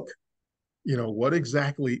 what's your hook? What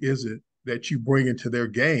exactly is it that you bring into their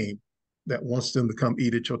game that wants them to come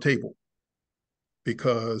eat at your table?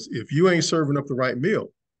 Because if you ain't serving up the right meal,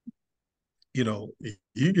 you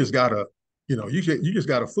just got you just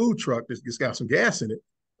got a food truck that's just got some gas in it,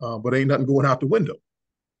 but ain't nothing going out the window.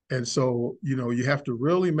 And so, you have to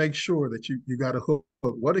really make sure that you got a hook.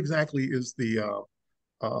 What exactly is the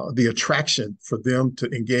attraction for them to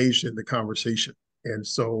engage in the conversation? And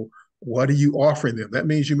so, what are you offering them? That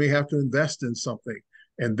means you may have to invest in something,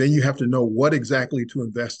 and then you have to know what exactly to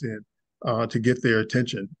invest in to get their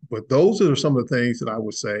attention. But those are some of the things that I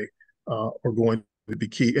would say are going to be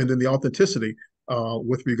key. And then the authenticity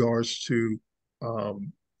with regards to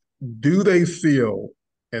do they feel,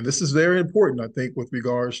 and this is very important, I think, with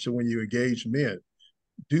regards to when you engage men,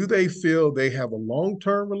 do they feel they have a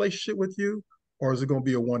long-term relationship with you, or is it going to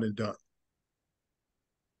be a one and done?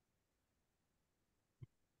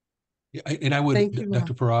 Yeah, and I would,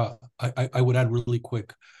 Dr. Farah, I would add really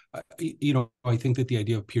quick. I think that the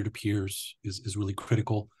idea of peer-to-peers is really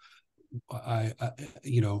critical.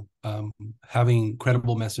 Having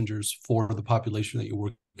credible messengers for the population that you're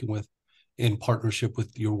working with in partnership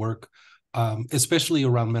with your work, especially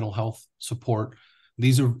around mental health support.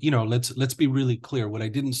 These are, let's be really clear. What I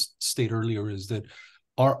didn't state earlier is that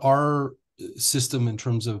our system in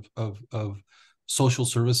terms of social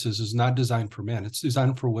services is not designed for men. It's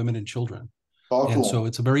designed for women and children. And so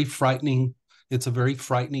it's a very frightening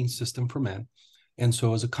system for men. And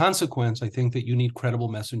so as a consequence, I think that you need credible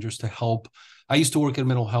messengers to help. I used to work in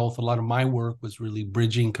mental health. A lot of my work was really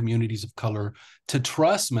bridging communities of color to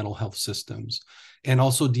trust mental health systems and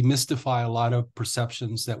also demystify a lot of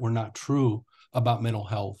perceptions that were not true about mental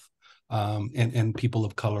health and people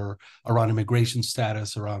of color, around immigration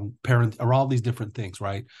status, around all these different things,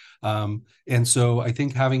 right? And so I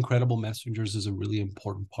think having credible messengers is a really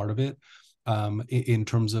important part of it in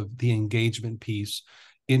terms of the engagement piece.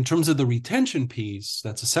 In terms of the retention piece,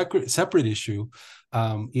 that's a separate issue.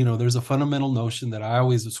 There's a fundamental notion that I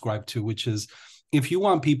always ascribe to, which is if you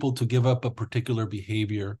want people to give up a particular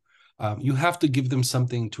behavior, you have to give them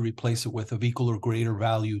something to replace it with of equal or greater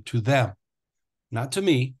value to them, not to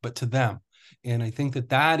me, but to them. And I think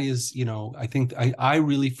that is, I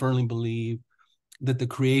really firmly believe that the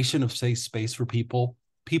creation of safe space for people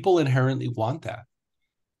inherently want that.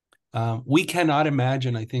 We cannot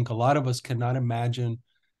imagine, I think a lot of us cannot imagine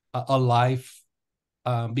a life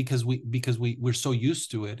because we're so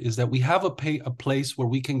used to it, is that we have a place where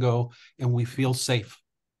we can go and we feel safe.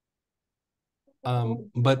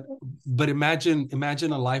 But imagine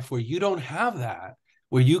a life where you don't have that,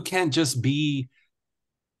 where you can't just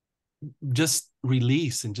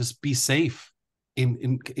release and just be safe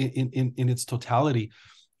in its totality.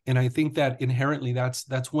 And I think that inherently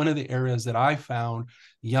that's one of the areas that I found,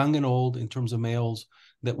 young and old, in terms of males,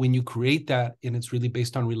 that when you create that and it's really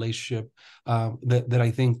based on relationship, that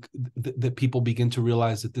I think that people begin to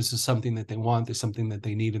realize that this is something that they want, there's something that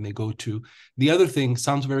they need, and they go to. The other thing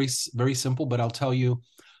sounds very, very simple, but I'll tell you,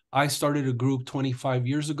 I started a group 25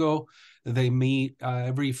 years ago. They meet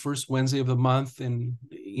every first Wednesday of the month in,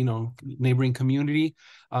 neighboring community,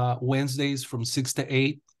 Wednesdays from 6 to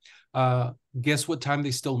 8. Guess what time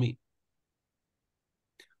they still meet?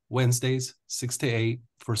 Wednesdays, 6 to 8,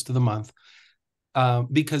 first of the month.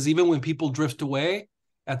 Because even when people drift away,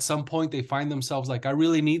 at some point they find themselves like, I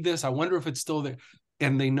really need this. I wonder if it's still there.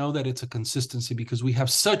 And they know that it's a consistency, because we have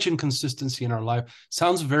such inconsistency in our life.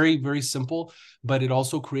 Sounds very, very simple, but it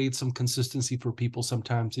also creates some consistency for people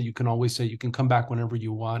sometimes, that you can always say you can come back whenever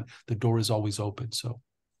you want. The door is always open. So.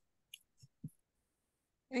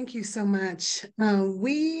 Thank you so much.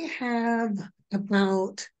 We have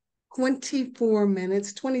about 24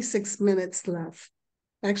 minutes, 26 minutes left.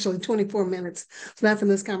 Actually, 24 minutes left in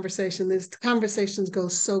this conversation. These conversations go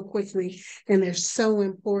so quickly, and they're so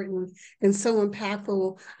important and so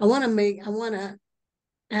impactful. I want to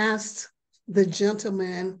ask the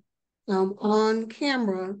gentleman on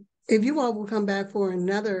camera if you all will come back for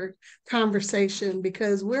another conversation,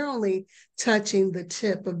 because we're only touching the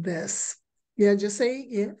tip of this. Yeah, just say,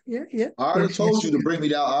 yeah. I already told you to bring me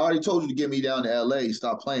down. I already told you to get me down to LA.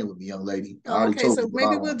 Stop playing with me, young lady. Okay, so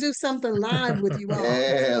maybe we'll do something live with you all.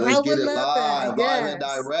 Yeah, let's get it live and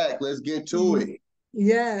direct. Let's get to it.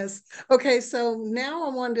 Yes. Okay, so now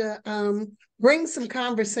I want to bring some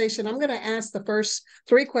conversation. I'm going to ask the first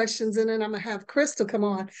three questions, and then I'm going to have Crystal come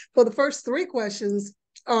on. For the first three questions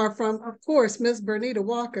are from, of course, Miss Bernita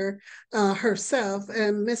Walker herself.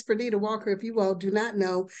 And Miss Bernita Walker, if you all do not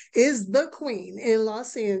know, is the queen in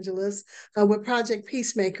Los Angeles with Project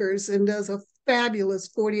Peacemakers and does a fabulous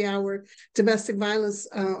 40-hour domestic violence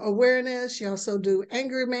awareness. She also do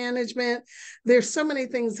anger management. There's so many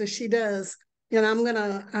things that she does. And I'm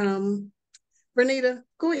gonna, Bernita,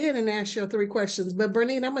 go ahead and ask your three questions. But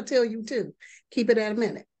Bernita, I'm gonna tell you too. Keep it at a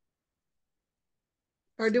minute.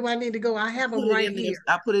 Or do I need to go? I have them right here.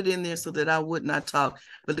 I put it in there so that I would not talk.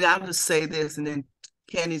 But I'll just say this, and then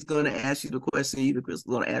Candy's going to ask you the question. Either Chris is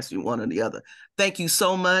going to ask you one or the other. Thank you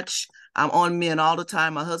so much. I'm on men all the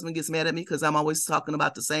time. My husband gets mad at me because I'm always talking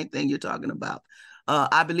about the same thing you're talking about.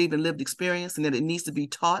 I believe in lived experience and that it needs to be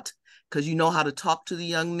taught because you know how to talk to the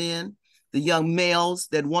young men, the young males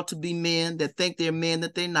that want to be men, that think they're men,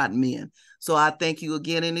 that they're not men. So I thank you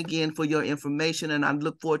again and again for your information, and I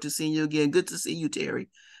look forward to seeing you again. Good to see you, Terry.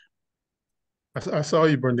 I saw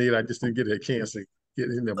you, Bernita. I just didn't get a chance to get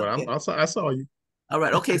in there, but okay. I saw you. All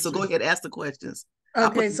right. Okay, so go ahead, ask the questions.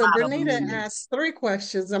 Okay, so Bernita asked three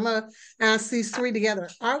questions. I'm going to ask these three together.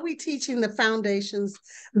 Are we teaching the foundations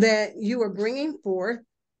that you are bringing forth?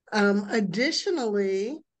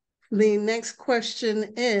 Additionally, the next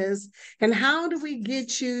question is, and how do we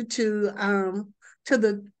get you to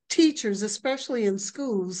the teachers, especially in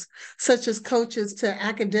schools, such as coaches, to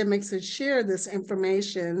academics, and share this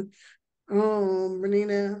information?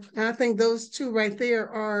 Bernita, I think those two right there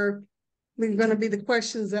are going to be the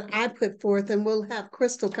questions that I put forth, and we'll have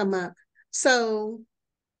Crystal come up. So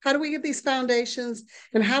how do we get these foundations,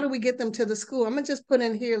 and how do we get them to the school? I'm going to just put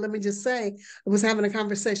in here, let me just say, I was having a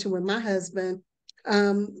conversation with my husband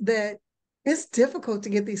that it's difficult to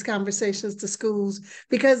get these conversations to schools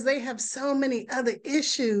because they have so many other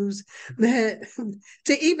issues that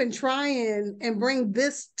to even try and bring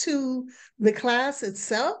this to the class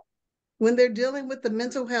itself, when they're dealing with the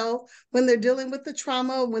mental health, when they're dealing with the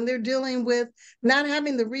trauma, when they're dealing with not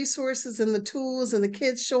having the resources and the tools and the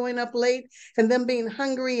kids showing up late and them being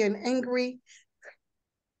hungry and angry.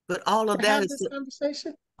 But all of that is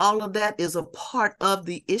conversation. All of that is a part of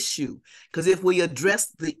the issue. Because if we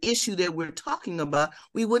address the issue that we're talking about,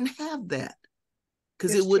 we wouldn't have that.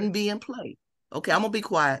 Because it wouldn't be in play. Okay, I'm gonna be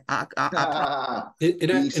quiet. I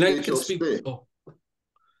can speak. Oh.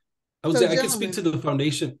 I can speak to the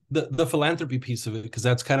foundation, the philanthropy piece of it, because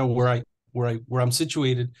that's kind of where I'm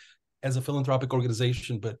situated as a philanthropic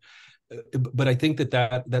organization. But I think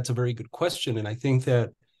that's a very good question, and I think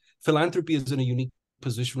that philanthropy is in a unique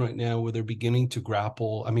position right now where they're beginning to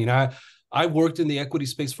grapple. I mean, I worked in the equity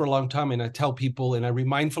space for a long time, and I tell people, and I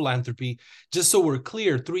remind philanthropy, just so we're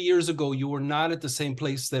clear, 3 years ago, you were not at the same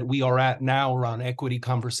place that we are at now around equity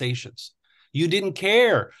conversations. You didn't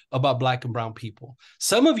care about Black and brown people.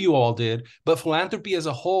 Some of you all did, but philanthropy as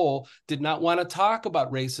a whole did not want to talk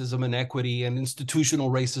about racism and equity and institutional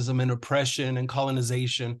racism and oppression and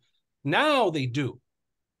colonization. Now they do.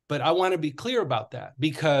 But I want to be clear about that,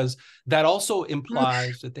 because that also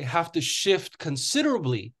implies that they have to shift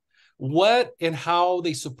considerably what and how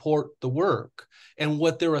they support the work and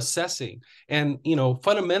what they're assessing. And,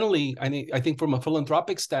 fundamentally, I think from a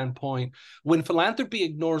philanthropic standpoint, when philanthropy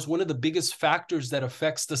ignores one of the biggest factors that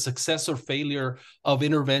affects the success or failure of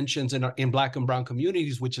interventions in Black and brown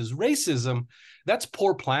communities, which is racism, that's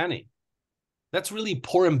poor planning. That's really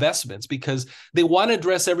poor investments, because they want to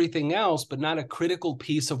address everything else, but not a critical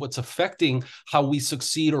piece of what's affecting how we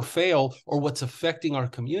succeed or fail, or what's affecting our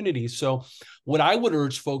community. So what I would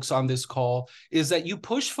urge folks on this call is that you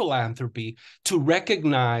push philanthropy to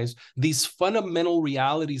recognize these fundamental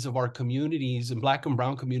realities of our communities, and Black and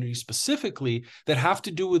brown communities specifically, that have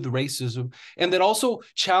to do with racism, and that also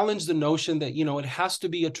challenge the notion that, it has to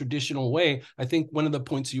be a traditional way. I think one of the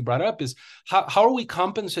points you brought up is how are we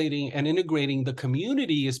compensating and integrating the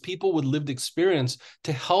community as people with lived experience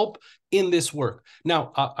to help in this work.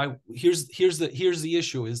 Now, here's the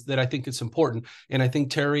issue, is that I think it's important, and I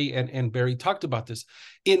think Terry and Barry talked about this,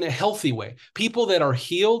 in a healthy way. People that are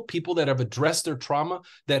healed, people that have addressed their trauma,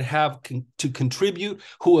 that have to contribute,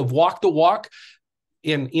 who have walked the walk,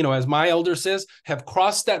 and, as my elder says, have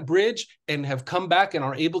crossed that bridge and have come back and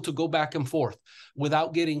are able to go back and forth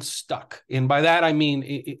without getting stuck. And by that, I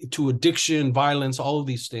mean to addiction, violence, all of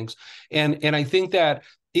these things. And I think that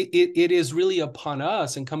it is really upon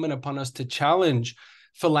us, incumbent upon us, to challenge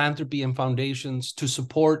philanthropy and foundations to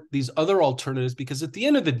support these other alternatives, because at the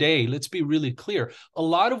end of the day, let's be really clear, a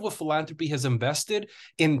lot of what philanthropy has invested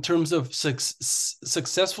in terms of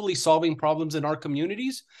successfully solving problems in our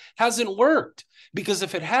communities hasn't worked. Because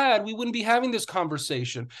if it had, we wouldn't be having this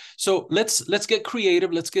conversation. So let's get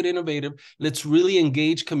creative, let's get innovative, let's really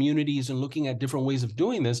engage communities in looking at different ways of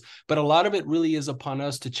doing this. But a lot of it really is upon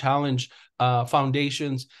us to challenge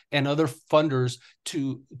foundations and other funders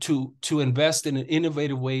to invest in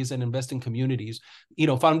innovative ways and invest in communities. You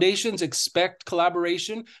know, foundations expect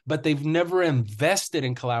collaboration, but they've never invested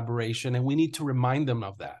in collaboration, and we need to remind them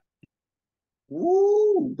of that.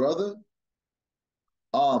 Woo, brother.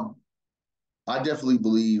 I definitely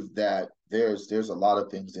believe that there's a lot of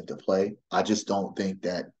things into play. I just don't think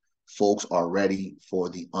that folks are ready for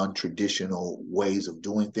the untraditional ways of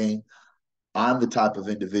doing things. I'm the type of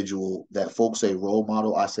individual that folks say role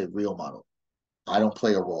model, I say real model. I don't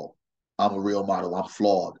play a role. I'm a real model. I'm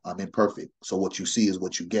flawed. I'm imperfect. So what you see is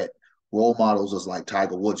what you get. Role models is like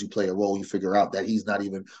Tiger Woods. You play a role, you figure out that he's not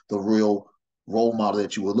even the real role model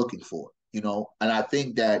that you were looking for, you know? And I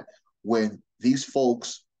think that when these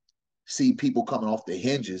folks see people coming off the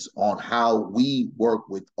hinges on how we work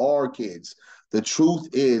with our kids, the truth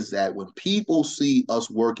is that when people see us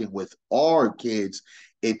working with our kids,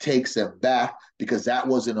 it takes them back, because that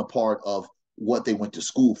wasn't a part of what they went to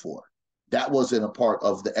school for. That wasn't a part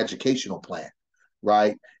of the educational plan,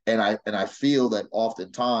 right? And I feel that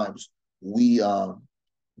oftentimes we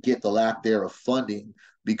get the lack there of funding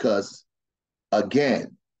because,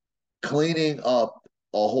 again, cleaning up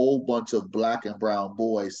a whole bunch of Black and brown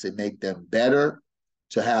boys to make them better,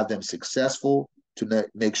 to have them successful, to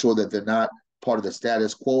make sure that they're not part of the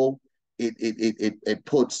status quo, it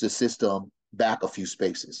puts the system back a few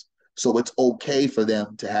spaces. So it's okay for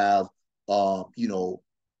them to have, you know,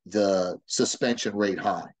 the suspension rate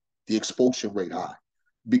high, the expulsion rate high,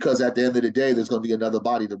 because at the end of the day, there's going to be another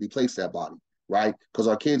body to replace that body, right? Because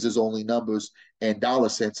our kids is only numbers and dollar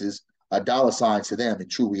senses, a dollar sign to them in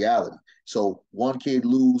true reality. So one kid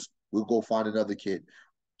lose, we'll go find another kid.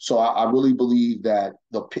 So I really believe that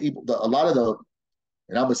the people, a lot of the,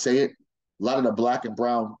 and I'm gonna say it, a lot of the Black and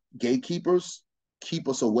brown gatekeepers keep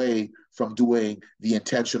us away from doing the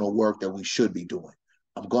intentional work that we should be doing.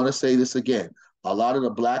 I'm gonna say this again. A lot of the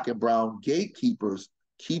Black and brown gatekeepers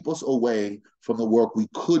keep us away from the work we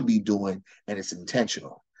could be doing, and it's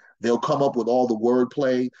intentional. They'll come up with all the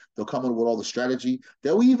wordplay, they'll come up with all the strategy,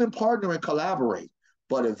 they'll even partner and collaborate.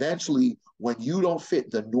 But eventually, when you don't fit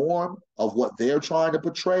the norm of what they're trying to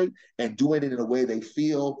portray and doing it in a way they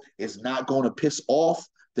feel is not going to piss off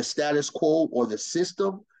the status quo or the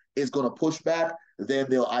system is going to push back, then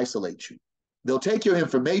they'll isolate you. They'll take your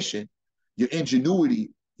information, your ingenuity,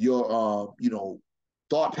 your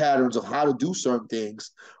thought patterns of how to do certain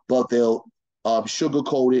things, but they'll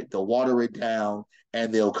sugarcoat it, they'll water it down,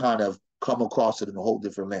 and they'll kind of come across it in a whole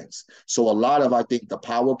different lens. So a lot of, I think, the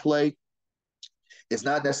power play is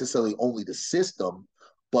not necessarily only the system,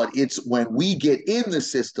 but it's when we get in the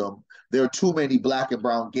system, there are too many Black and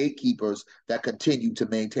brown gatekeepers that continue to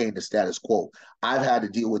maintain the status quo. I've had to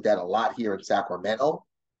deal with that a lot here in Sacramento,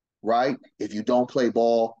 right? If you don't play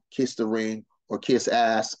ball, kiss the ring, or kiss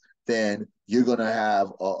ass, then you're going to have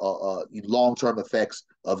long-term effects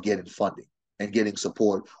of getting funding and getting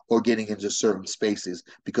support or getting into certain spaces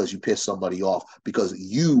because you piss somebody off, because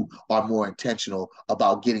you are more intentional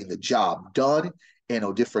about getting the job done in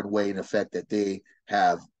a different way, in effect, that they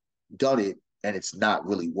have done it and it's not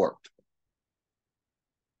really worked.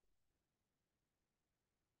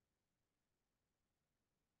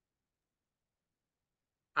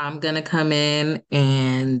 I'm gonna come in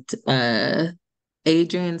and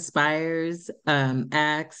Adrian Spires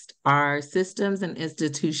asked, are systems and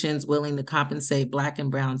institutions willing to compensate Black and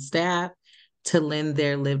brown staff to lend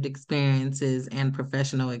their lived experiences and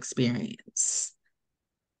professional experience?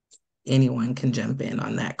 Anyone can jump in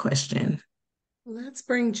on that question. Let's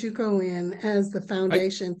bring Cuco in as the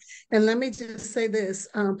foundation. And let me just say this,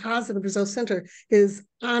 Positive Results Center is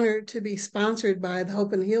honored to be sponsored by the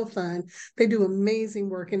Hope and Heal Fund. They do amazing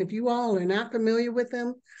work. And if you all are not familiar with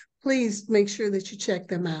them, please make sure that you check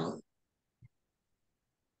them out.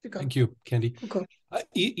 Cuco. Thank you, Candy. Okay.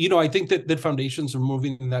 I think that foundations are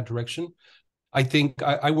moving in that direction. I think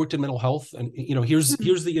I worked in mental health, and here's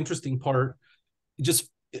the interesting part. Just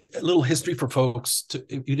a little history for folks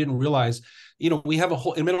if you didn't realize, we have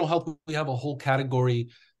in mental health, we have a whole category,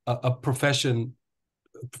 a professional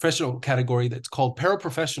category that's called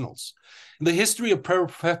paraprofessionals. And the history of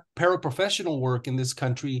paraprofessional work in this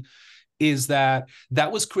country is that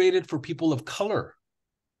was created for people of color.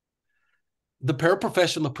 The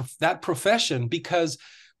paraprofessional, that profession, because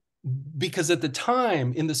because at the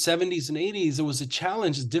time in the 70s and 80s, there was a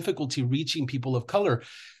challenge, difficulty reaching people of color.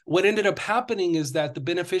 What ended up happening is that the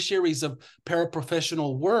beneficiaries of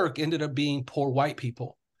paraprofessional work ended up being poor white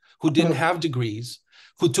people who didn't have degrees,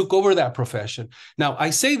 who took over that profession. Now,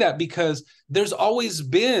 I say that because there's always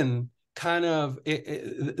been kind of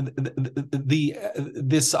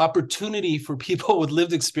this opportunity for people with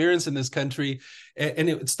lived experience in this country, and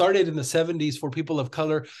it started in the 70s for people of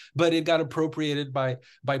color, but it got appropriated by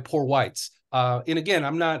poor whites. And again,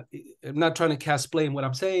 I'm not trying to cast blame. What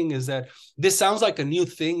I'm saying is that this sounds like a new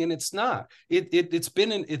thing, and it's not. It's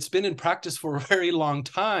been in practice for a very long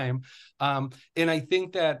time, and I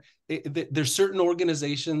think that there's certain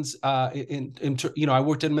organizations. I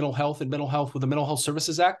worked in mental health with the Mental Health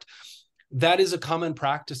Services Act. That is a common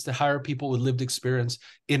practice to hire people with lived experience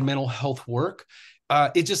in mental health work.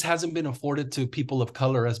 It just hasn't been afforded to people of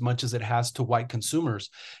color as much as it has to white consumers.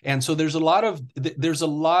 And so there's a lot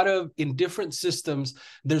of in different systems,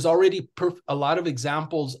 there's already a lot of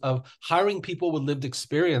examples of hiring people with lived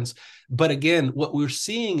experience. But again, what we're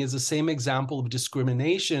seeing is the same example of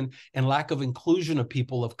discrimination and lack of inclusion of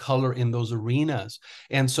people of color in those arenas.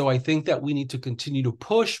 And so I think that we need to continue to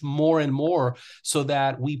push more and more so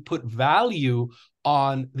that we put value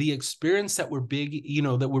on the experience that we're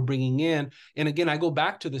bringing in. And again, I go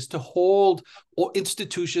back to this, to hold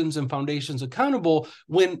institutions and foundations accountable.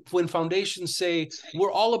 When foundations say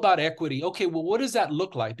we're all about equity, okay, well, what does that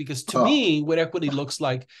look like? Because to me, what equity looks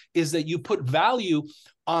like is that you put value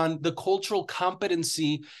on the cultural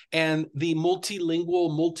competency and the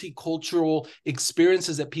multilingual, multicultural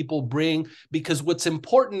experiences that people bring, because what's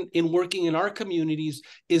important in working in our communities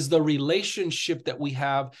is the relationship that we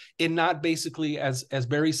have, and not basically, as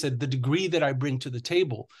Barry said, the degree that I bring to the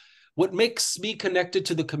table. What makes me connected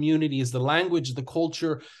to the community is the language, the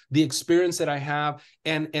culture, the experience that I have,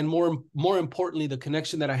 and more importantly, the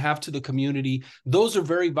connection that I have to the community. Those are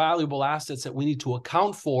very valuable assets that we need to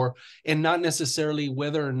account for, and not necessarily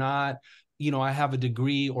whether or not I have a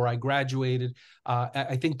degree or I graduated.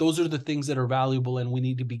 I think those are the things that are valuable, and we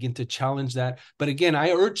need to begin to challenge that. But again, I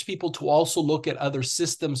urge people to also look at other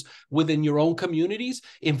systems within your own communities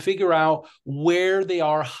and figure out where they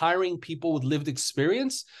are hiring people with lived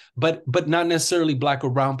experience, but not necessarily Black or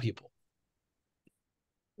brown people.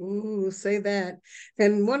 Ooh, say that.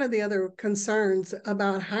 And one of the other concerns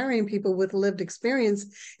about hiring people with lived experience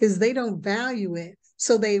is they don't value it.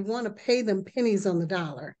 So they want to pay them pennies on the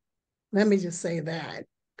dollar. Let me just say that,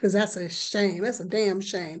 because that's a shame. That's a damn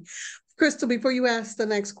shame. Crystal, before you ask the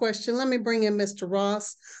next question, let me bring in Mr.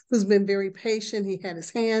 Ross, who's been very patient. He had his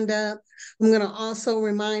hand up. I'm going to also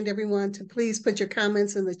remind everyone to please put your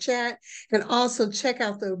comments in the chat, and also check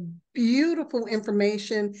out the beautiful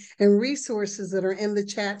information and resources that are in the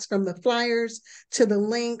chats, from the flyers to the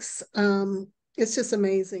links. It's just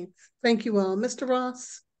amazing. Thank you all. Mr.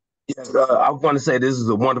 Ross? Yes, I want to say this is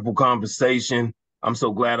a wonderful conversation. I'm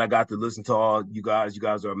so glad I got to listen to all you guys. You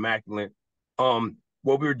guys are immaculate.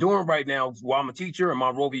 What we're doing right now, while I'm a teacher in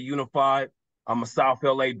Monrovia Unified, I'm a South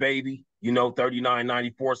LA baby,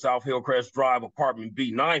 3994 South Hillcrest Drive, apartment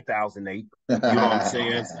B, 9008. You know what I'm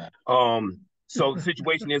saying? So the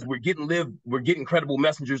situation is we're getting credible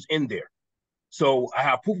messengers in there. So I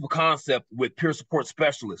have proof of concept with peer support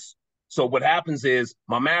specialists. So what happens is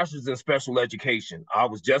my master's in special education. I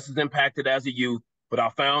was just as impacted as a youth, but I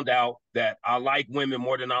found out that I like women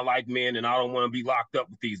more than I like men, and I don't want to be locked up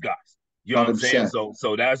with these guys. You know 100%. What I'm saying?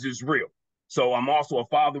 So that's just real. So I'm also a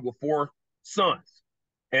father with 4 sons,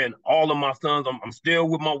 and all of my sons, I'm still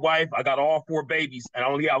with my wife. I got all 4 babies, and I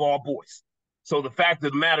only have all boys. So the fact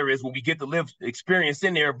of the matter is, when we get to live experience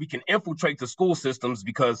in there, we can infiltrate the school systems,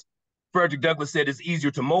 because Frederick Douglass said it's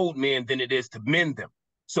easier to mold men than it is to mend them.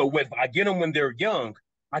 So if I get them when they're young,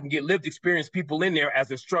 I can get lived experience people in there as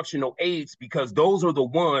instructional aides, because those are the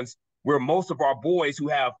ones where most of our boys who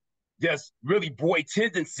have just really boy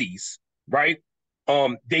tendencies, right?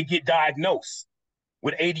 They get diagnosed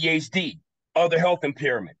with ADHD, other health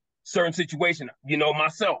impairment, certain situation,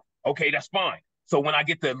 myself. Okay, that's fine. So when I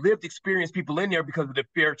get the lived experience people in there, because of the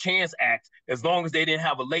Fair Chance Act, as long as they didn't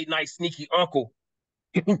have a late night sneaky uncle,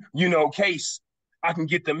 case, I can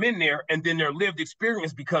get them in there, and then their lived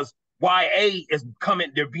experience, because YA is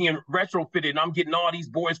coming, they're being retrofitted, and I'm getting all these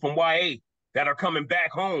boys from YA that are coming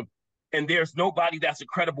back home, and there's nobody that's a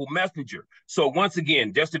credible messenger. So once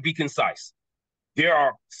again, just to be concise, there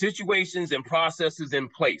are situations and processes in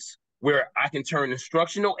place where I can turn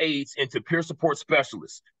instructional aides into peer support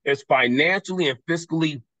specialists. It's financially and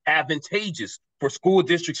fiscally advantageous for school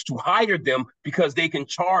districts to hire them, because they can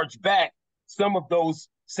charge back some of those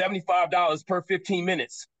 $75 per 15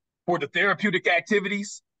 minutes for the therapeutic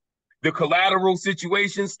activities, the collateral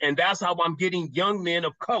situations, and that's how I'm getting young men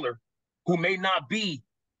of color who may not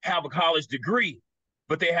have a college degree,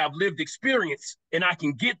 but they have lived experience, and I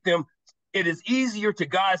can get them. It is easier to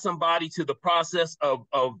guide somebody to the process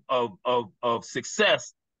of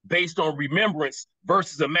success based on remembrance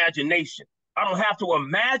versus imagination. I don't have to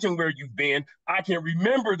imagine where you've been. I can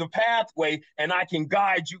remember the pathway and I can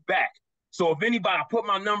guide you back. So if anybody, I put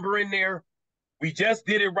my number in there. We just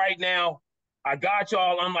did it right now. I got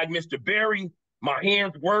y'all. I'm like Mr. Berry. My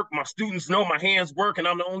hands work. My students know my hands work, and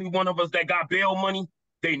I'm the only one of us that got bail money.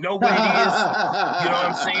 They know what it is. You know what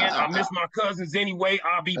I'm saying? I miss my cousins anyway.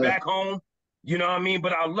 I'll be back home. You know what I mean?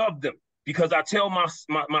 But I love them because I tell my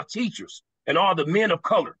teachers and all the men of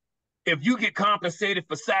color, if you get compensated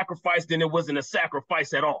for sacrifice, then it wasn't a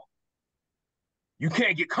sacrifice at all. You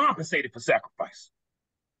can't get compensated for sacrifice.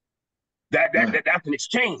 That's an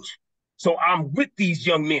exchange. So I'm with these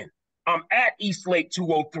young men. I'm at Eastlake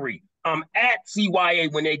 203. I'm at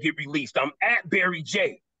CYA when they get released. I'm at Barry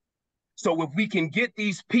J. So if we can get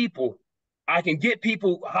these people, I can get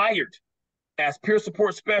people hired as peer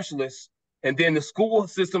support specialists, and then the school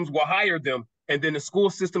systems will hire them, and then the school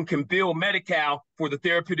system can bill Medi-Cal for the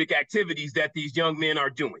therapeutic activities that these young men are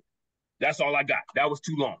doing. That's all I got. That was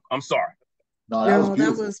too long. I'm sorry. No, that was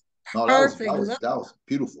beautiful. That was perfect. That was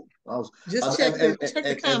beautiful. That was just check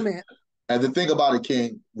the comment. And the thing about it,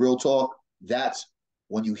 King, real talk, that's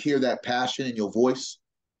when you hear that passion in your voice,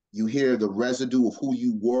 you hear the residue of who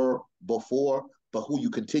you were before, but who you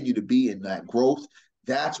continue to be in that growth.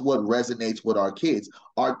 That's what resonates with our kids.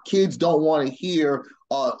 Our kids don't want to hear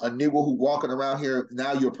a nigga who walking around here,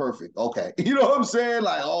 now you're perfect. Okay. You know what I'm saying?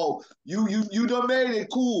 Like, oh, you done made it,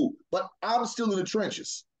 cool. But I'm still in the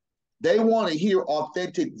trenches. They want to hear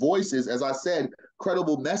authentic voices, as I said,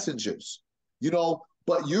 credible messengers, you know,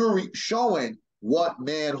 but you're showing what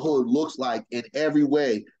manhood looks like in every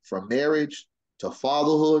way, from marriage to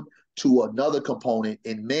fatherhood to another component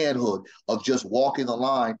in manhood of just walking the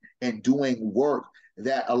line and doing work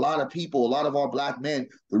that a lot of people, a lot of our Black men,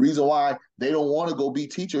 the reason why they don't want to go be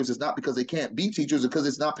teachers is not because they can't be teachers, it's because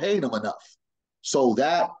it's not paying them enough. So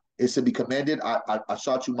that is to be commended. I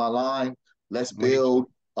shot you my line. Let's build.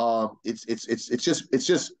 It's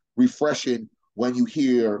just refreshing when you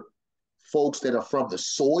hear folks that are from the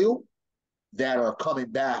soil that are coming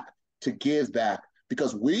back to give back,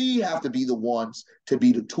 because we have to be the ones to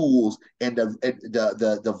be the tools and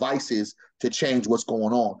the devices to change what's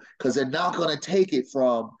going on, because they're not going to take it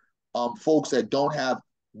from folks that don't have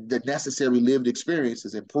the necessary lived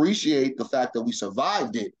experiences. Appreciate the fact that we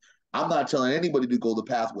survived it. I'm not telling anybody to go the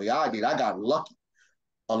pathway I did. I got lucky.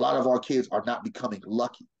 A lot of our kids are not becoming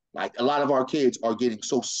lucky. Like, a lot of our kids are getting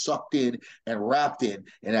so sucked in and wrapped in.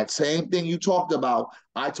 And that same thing you talked about,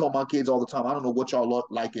 I told my kids all the time, I don't know what y'all look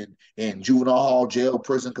like in juvenile hall, jail,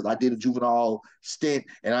 prison, because I did a juvenile hall stint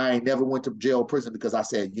and I ain't never went to jail, prison, because I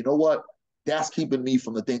said, you know what? That's keeping me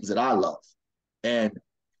from the things that I love. And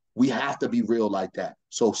we have to be real like that.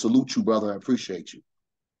 So salute you, brother. I appreciate you.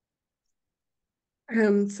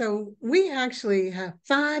 So we actually have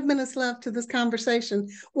 5 minutes left to this conversation.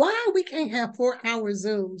 Why we can't have 4-hour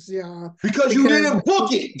Zooms, y'all? Because you didn't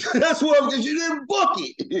book it. That's what, because you didn't book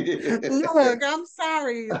it. Look, I'm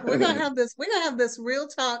sorry. We're gonna have this real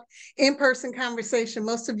talk in-person conversation.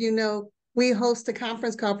 Most of you know we host a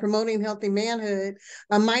conference called Promoting Healthy Manhood.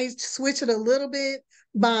 I might switch it a little bit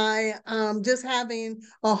by just having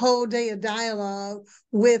a whole day of dialogue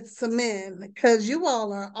with some men, because you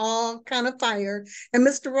all are all kind of fire. And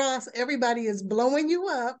Mr. Ross, everybody is blowing you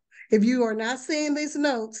up. If you are not seeing these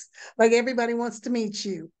notes, like, everybody wants to meet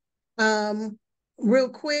you. Real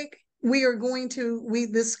quick,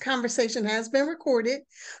 this conversation has been recorded.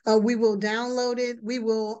 We will download it. We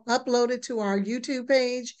will upload it to our YouTube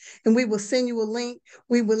page, and we will send you a link.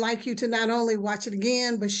 We would like you to not only watch it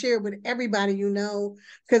again, but share it with everybody you know,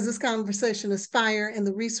 because this conversation is fire and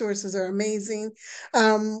the resources are amazing.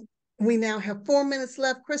 We now have 4 minutes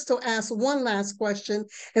left. Crystal asked one last question,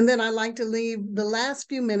 and then I'd like to leave the last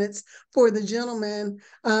few minutes for the gentlemen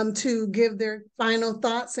to give their final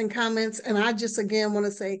thoughts and comments. And I just, again, want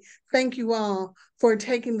to say thank you all for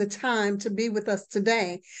taking the time to be with us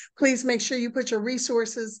today. Please make sure you put your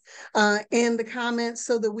resources in the comments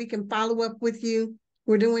so that we can follow up with you.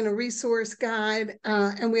 We're doing a resource guide,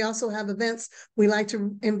 and we also have events. We like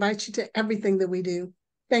to invite you to everything that we do.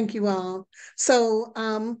 Thank you all. So,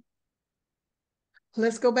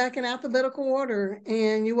 let's go back in alphabetical order,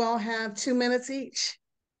 and you all have 2 minutes each.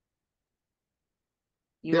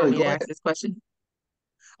 You want me to ask this question?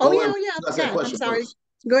 Oh, yeah. I'm sorry.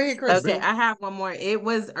 Go ahead, Chris. Okay, I have one more. It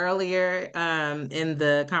was earlier in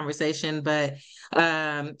the conversation, but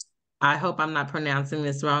I hope I'm not pronouncing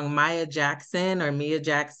this wrong. Mia Jackson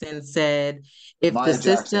said, if Maya the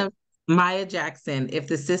system, Jackson. Maya Jackson, if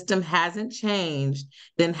the system hasn't changed,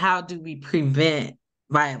 then how do we prevent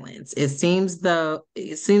violence? It seems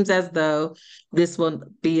as though this will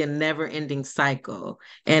be a never-ending cycle.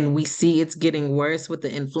 And we see it's getting worse with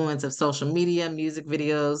the influence of social media, music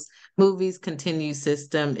videos, movies, continued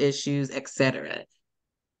system issues, etc.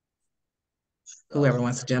 Whoever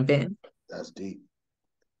wants to jump in. That's deep.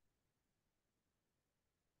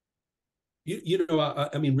 You know,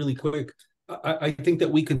 I mean, really quick, I think that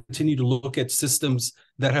we continue to look at systems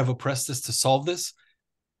that have oppressed us to solve this.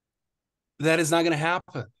 That is not going to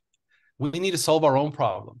happen. We need to solve our own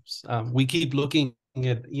problems. We keep looking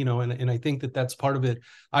at, you know, and I think that that's part of it.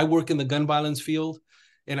 I work in the gun violence field,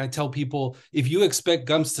 and I tell people, if you expect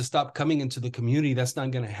guns to stop coming into the community, that's not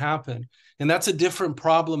going to happen. And that's a different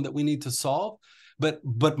problem that we need to solve.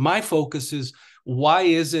 But my focus is, why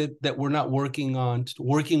is it that we're not working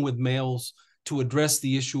with males to address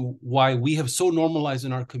the issue, why we have so normalized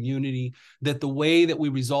in our community that the way that we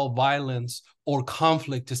resolve violence or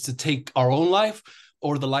conflict is to take our own life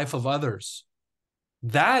or the life of others?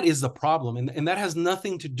 That is the problem. And that has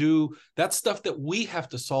nothing to do, that's stuff that we have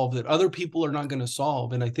to solve that other people are not going to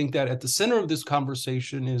solve. And I think that at the center of this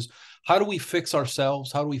conversation is, how do we fix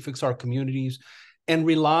ourselves? How do we fix our communities? And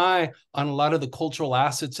rely on a lot of the cultural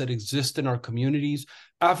assets that exist in our communities.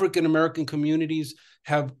 African-American communities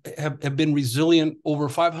have been resilient over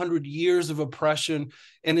 500 years of oppression,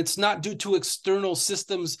 and it's not due to external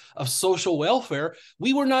systems of social welfare.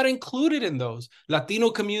 We were not included in those.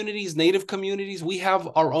 Latino communities, Native communities, we have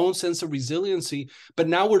our own sense of resiliency, but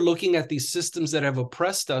now we're looking at these systems that have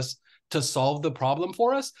oppressed us to solve the problem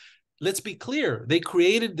for us. Let's be clear, they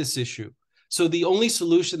created this issue. So the only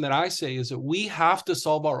solution that I say is that we have to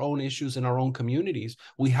solve our own issues in our own communities.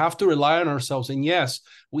 We have to rely on ourselves. And yes,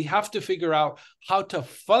 we have to figure out how to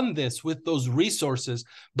fund this with those resources,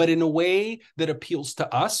 but in a way that appeals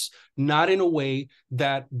to us, not in a way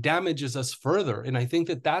that damages us further. And I think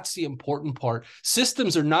that that's the important part.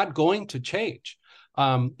 Systems are not going to change.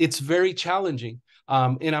 It's very challenging.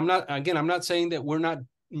 And I'm not saying that we're not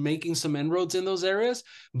making some inroads in those areas,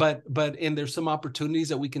 but there's some opportunities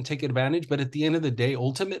that we can take advantage. But at the end of the day,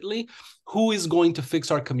 ultimately, who is going to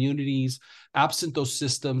fix our communities absent those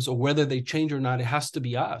systems, or whether they change or not? It has to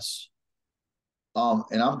be us.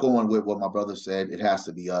 And I'm going with what my brother said. It has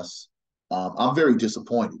to be us. I'm very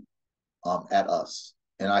disappointed at us.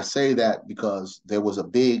 And I say that because there was a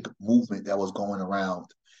big movement that was going around,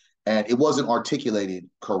 and it wasn't articulated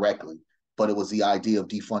correctly, but it was the idea of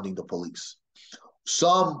defunding the police.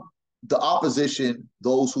 The opposition,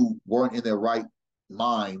 those who weren't in their right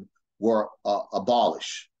mind, were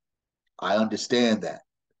abolish. I understand that.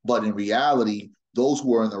 But in reality, those who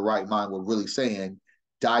were in the right mind were really saying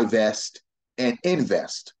divest and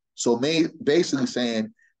invest. So basically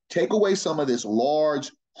saying, take away some of this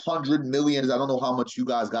large $100 million. I don't know how much you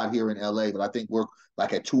guys got here in LA, but I think we're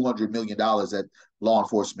like at $200 million that law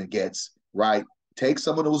enforcement gets, right? Take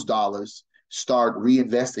some of those dollars, start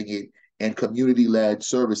reinvesting it and community-led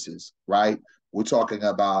services, right? We're talking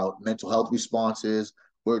about mental health responses.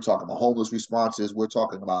 We're talking about homeless responses. We're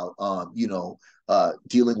talking about,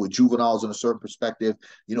 dealing with juveniles in a certain perspective.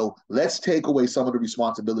 Let's take away some of the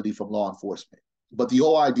responsibility from law enforcement. But the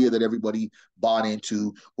whole idea that everybody bought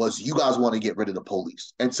into was, you guys want to get rid of the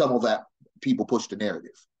police. And some of that people pushed the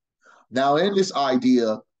narrative. Now, in this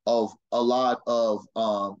idea of a lot of,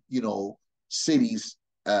 cities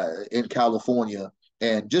in California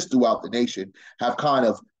and just throughout the nation have kind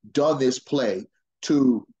of done this play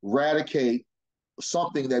to eradicate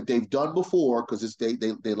something that they've done before, because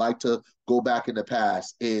they like to go back in the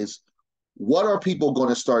past, is what are people going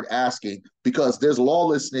to start asking? Because there's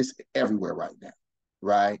lawlessness everywhere right now,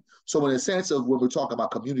 right? So in a sense of when we're talking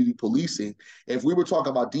about community policing, if we were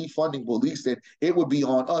talking about defunding police, then it would be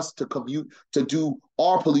on us to do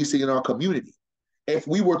our policing in our community. If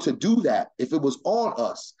we were to do that, if it was on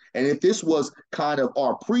us, and if this was kind of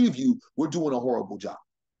our preview, we're doing a horrible job,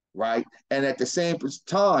 right? And at the same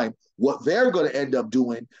time, what they're going to end up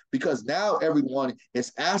doing, because now everyone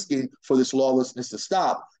is asking for this lawlessness to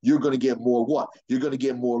stop, you're going to get more what? You're going to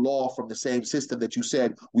get more law from the same system that you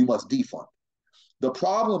said we must defund. The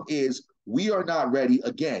problem is we are not ready.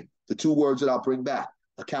 Again, the two words that I'll bring back,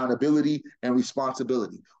 accountability and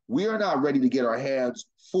responsibility. We are not ready to get our hands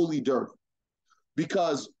fully dirty.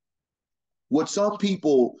 Because what some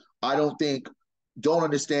people, I don't think, don't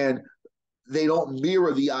understand, they don't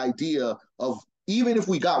mirror the idea of, even if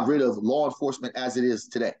we got rid of law enforcement as it is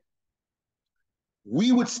today,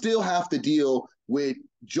 we would still have to deal with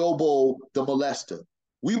Jobo the molester.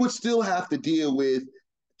 We would still have to deal with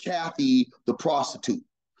Kathy the prostitute.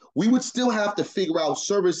 We would still have to figure out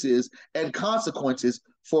services and consequences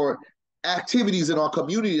for activities in our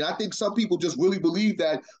community. And I think some people just really believe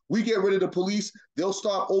that we get rid of the police, they'll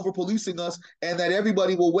start over policing us, and that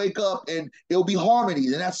everybody will wake up and it'll be harmony.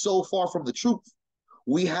 And that's so far from the truth.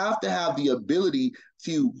 We have to have the ability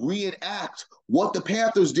to reenact what the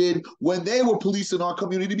Panthers did when they were policing our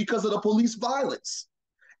community because of the police violence.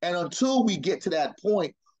 And until we get to that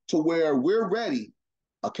point to where we're ready,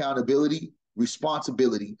 accountability,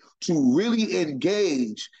 responsibility, to really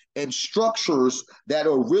engage in structures that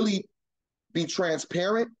are really be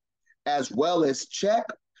transparent, as well as check,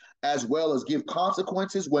 as well as give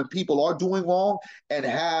consequences when people are doing wrong, and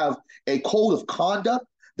have a code of conduct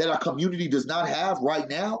that our community does not have right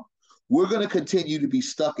now, we're going to continue to be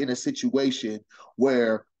stuck in a situation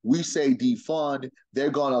where we say defund, they're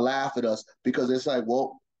going to laugh at us because it's like,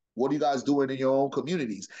 well, what are you guys doing in your own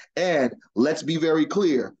communities? And let's be very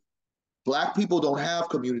clear. Black people don't have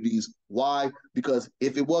communities. Why? Because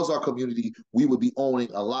if it was our community, we would be owning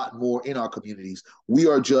a lot more in our communities. We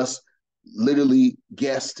are just literally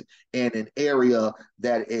guests in an area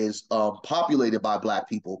that is populated by Black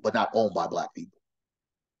people, but not owned by Black people.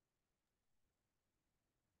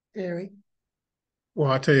 Gary?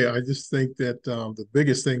 Well, I tell you, I just think that the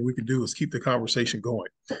biggest thing we can do is keep the conversation going.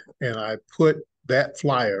 And I put that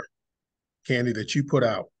flyer, Candy, that you put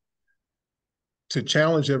out to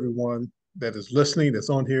challenge everyone that is listening, that's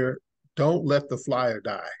on here. Don't let the flyer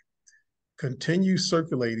die. Continue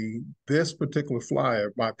circulating this particular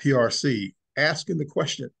flyer by PRC, asking the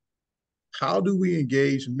question, how do we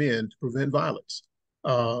engage men to prevent violence?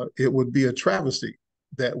 It would be a travesty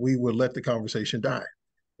that we would let the conversation die.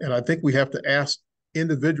 And I think we have to ask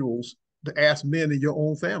individuals, to ask men in your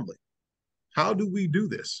own family, how do we do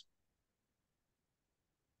this?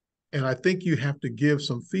 And I think you have to give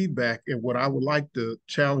some feedback. And what I would like to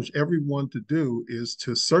challenge everyone to do is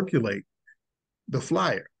to circulate the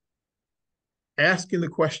flyer, asking the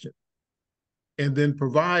question, and then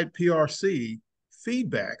provide PRC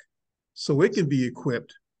feedback so it can be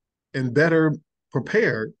equipped and better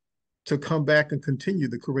prepared to come back and continue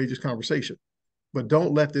the courageous conversation. But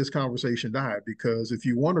don't let this conversation die, because if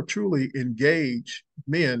you want to truly engage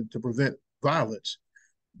men to prevent violence,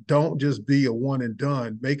 don't just be a one and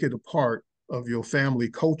done. Make it a part of your family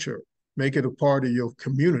culture. Make it a part of your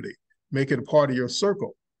community. Make it a part of your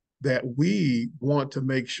circle, that we want to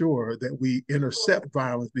make sure that we intercept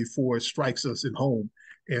violence before it strikes us at home.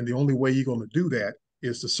 And the only way you're going to do that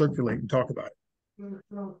is to circulate and talk about it.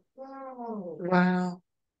 Wow.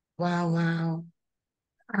 Wow, wow.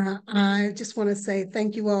 I just want to say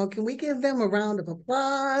thank you all. Can we give them a round of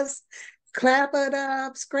applause? Clap it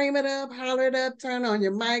up, scream it up, holler it up, turn on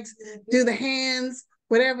your mics, do the hands,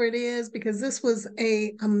 whatever it is, because this was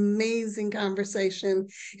an amazing conversation.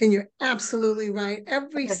 And you're absolutely right.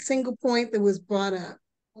 Every single point that was brought up,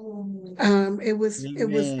 it was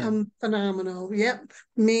phenomenal. Yep,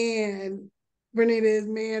 man. Bernita's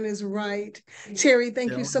man is right. Terry,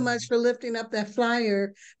 thank you so much for lifting up that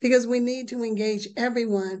flyer, because we need to engage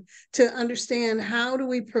everyone to understand how do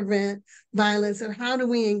we prevent violence and how do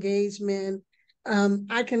we engage men.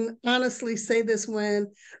 I can honestly say this when,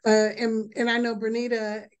 and I know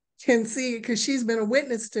Bernita can see it because she's been a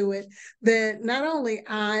witness to it, that not only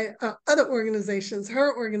other organizations,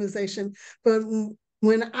 her organization, but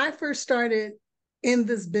when I first started in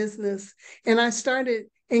this business and I started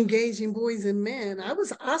engaging boys and men, I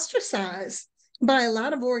was ostracized by a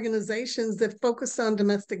lot of organizations that focused on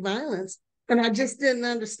domestic violence. And I just didn't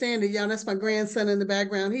understand it. Y'all, that's my grandson in the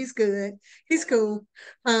background. He's good. He's cool.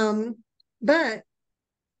 But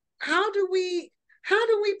how do we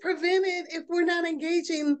prevent it if we're not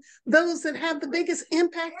engaging those that have the biggest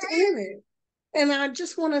impact in it? And I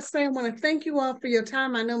just want to say, I want to thank you all for your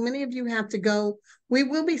time. I know many of you have to go. We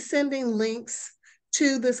will be sending links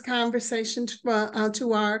to this conversation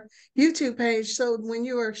to our YouTube page. So when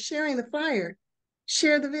you are sharing the flyer,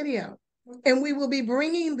 share the video. And we will be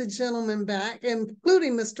bringing the gentleman back,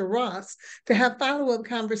 including Mr. Ross, to have follow-up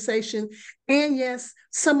conversation. And yes,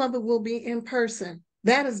 some of it will be in person.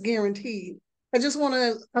 That is guaranteed. I just want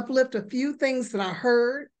to uplift a few things that I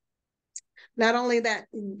heard. Not only that,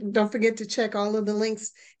 don't forget to check all of the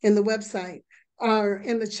links in the website or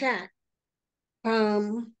in the chat.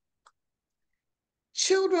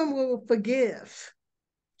 Children will forgive.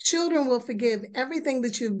 Children will forgive everything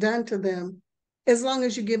that you've done to them as long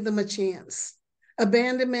as you give them a chance.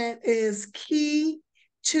 Abandonment is key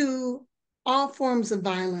to all forms of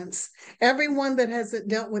violence. Everyone that has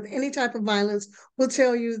dealt with any type of violence will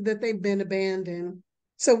tell you that they've been abandoned.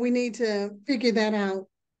 So we need to figure that out.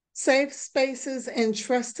 Safe spaces and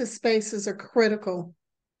trusted spaces are critical.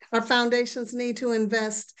 Our foundations need to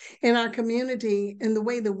invest in our community in the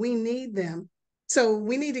way that we need them. So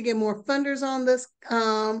we need to get more funders on this,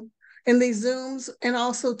 in these Zooms, and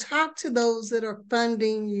also talk to those that are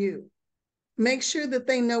funding you. Make sure that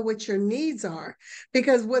they know what your needs are,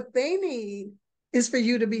 because what they need is for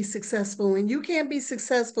you to be successful. And you can't be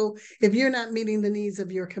successful if you're not meeting the needs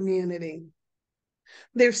of your community.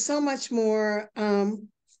 There's so much more.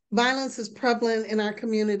 Violence is prevalent in our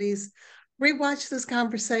communities. Rewatch this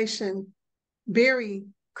conversation. Barry,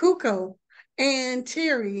 Cuco, and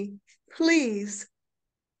Terry, please,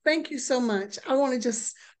 thank you so much. I want to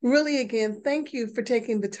just really, again, thank you for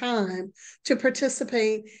taking the time to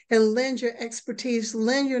participate and lend your expertise,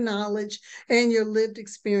 lend your knowledge, and your lived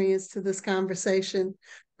experience to this conversation.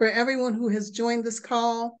 For everyone who has joined this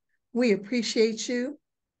call, we appreciate you,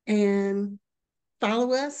 and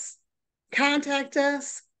follow us, contact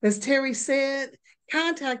us. As Terry said,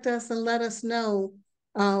 contact us and let us know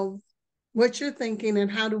what you're thinking and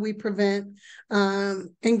how do we prevent, how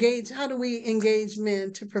do we engage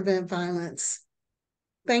men to prevent violence?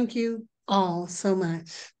 Thank you all so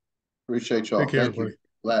much. Appreciate y'all. Thank you.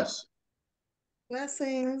 Bless.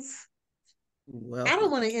 Blessings. Welcome. I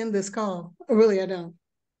don't want to end this call. Really, I don't.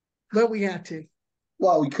 But we have to.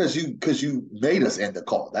 Well, because you made us end the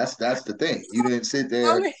call. That's the thing. You didn't sit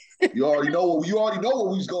there. Okay. You already know what we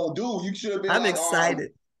was gonna do. You should have been I'm like,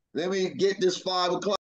 excited. let me get this 5 o'clock.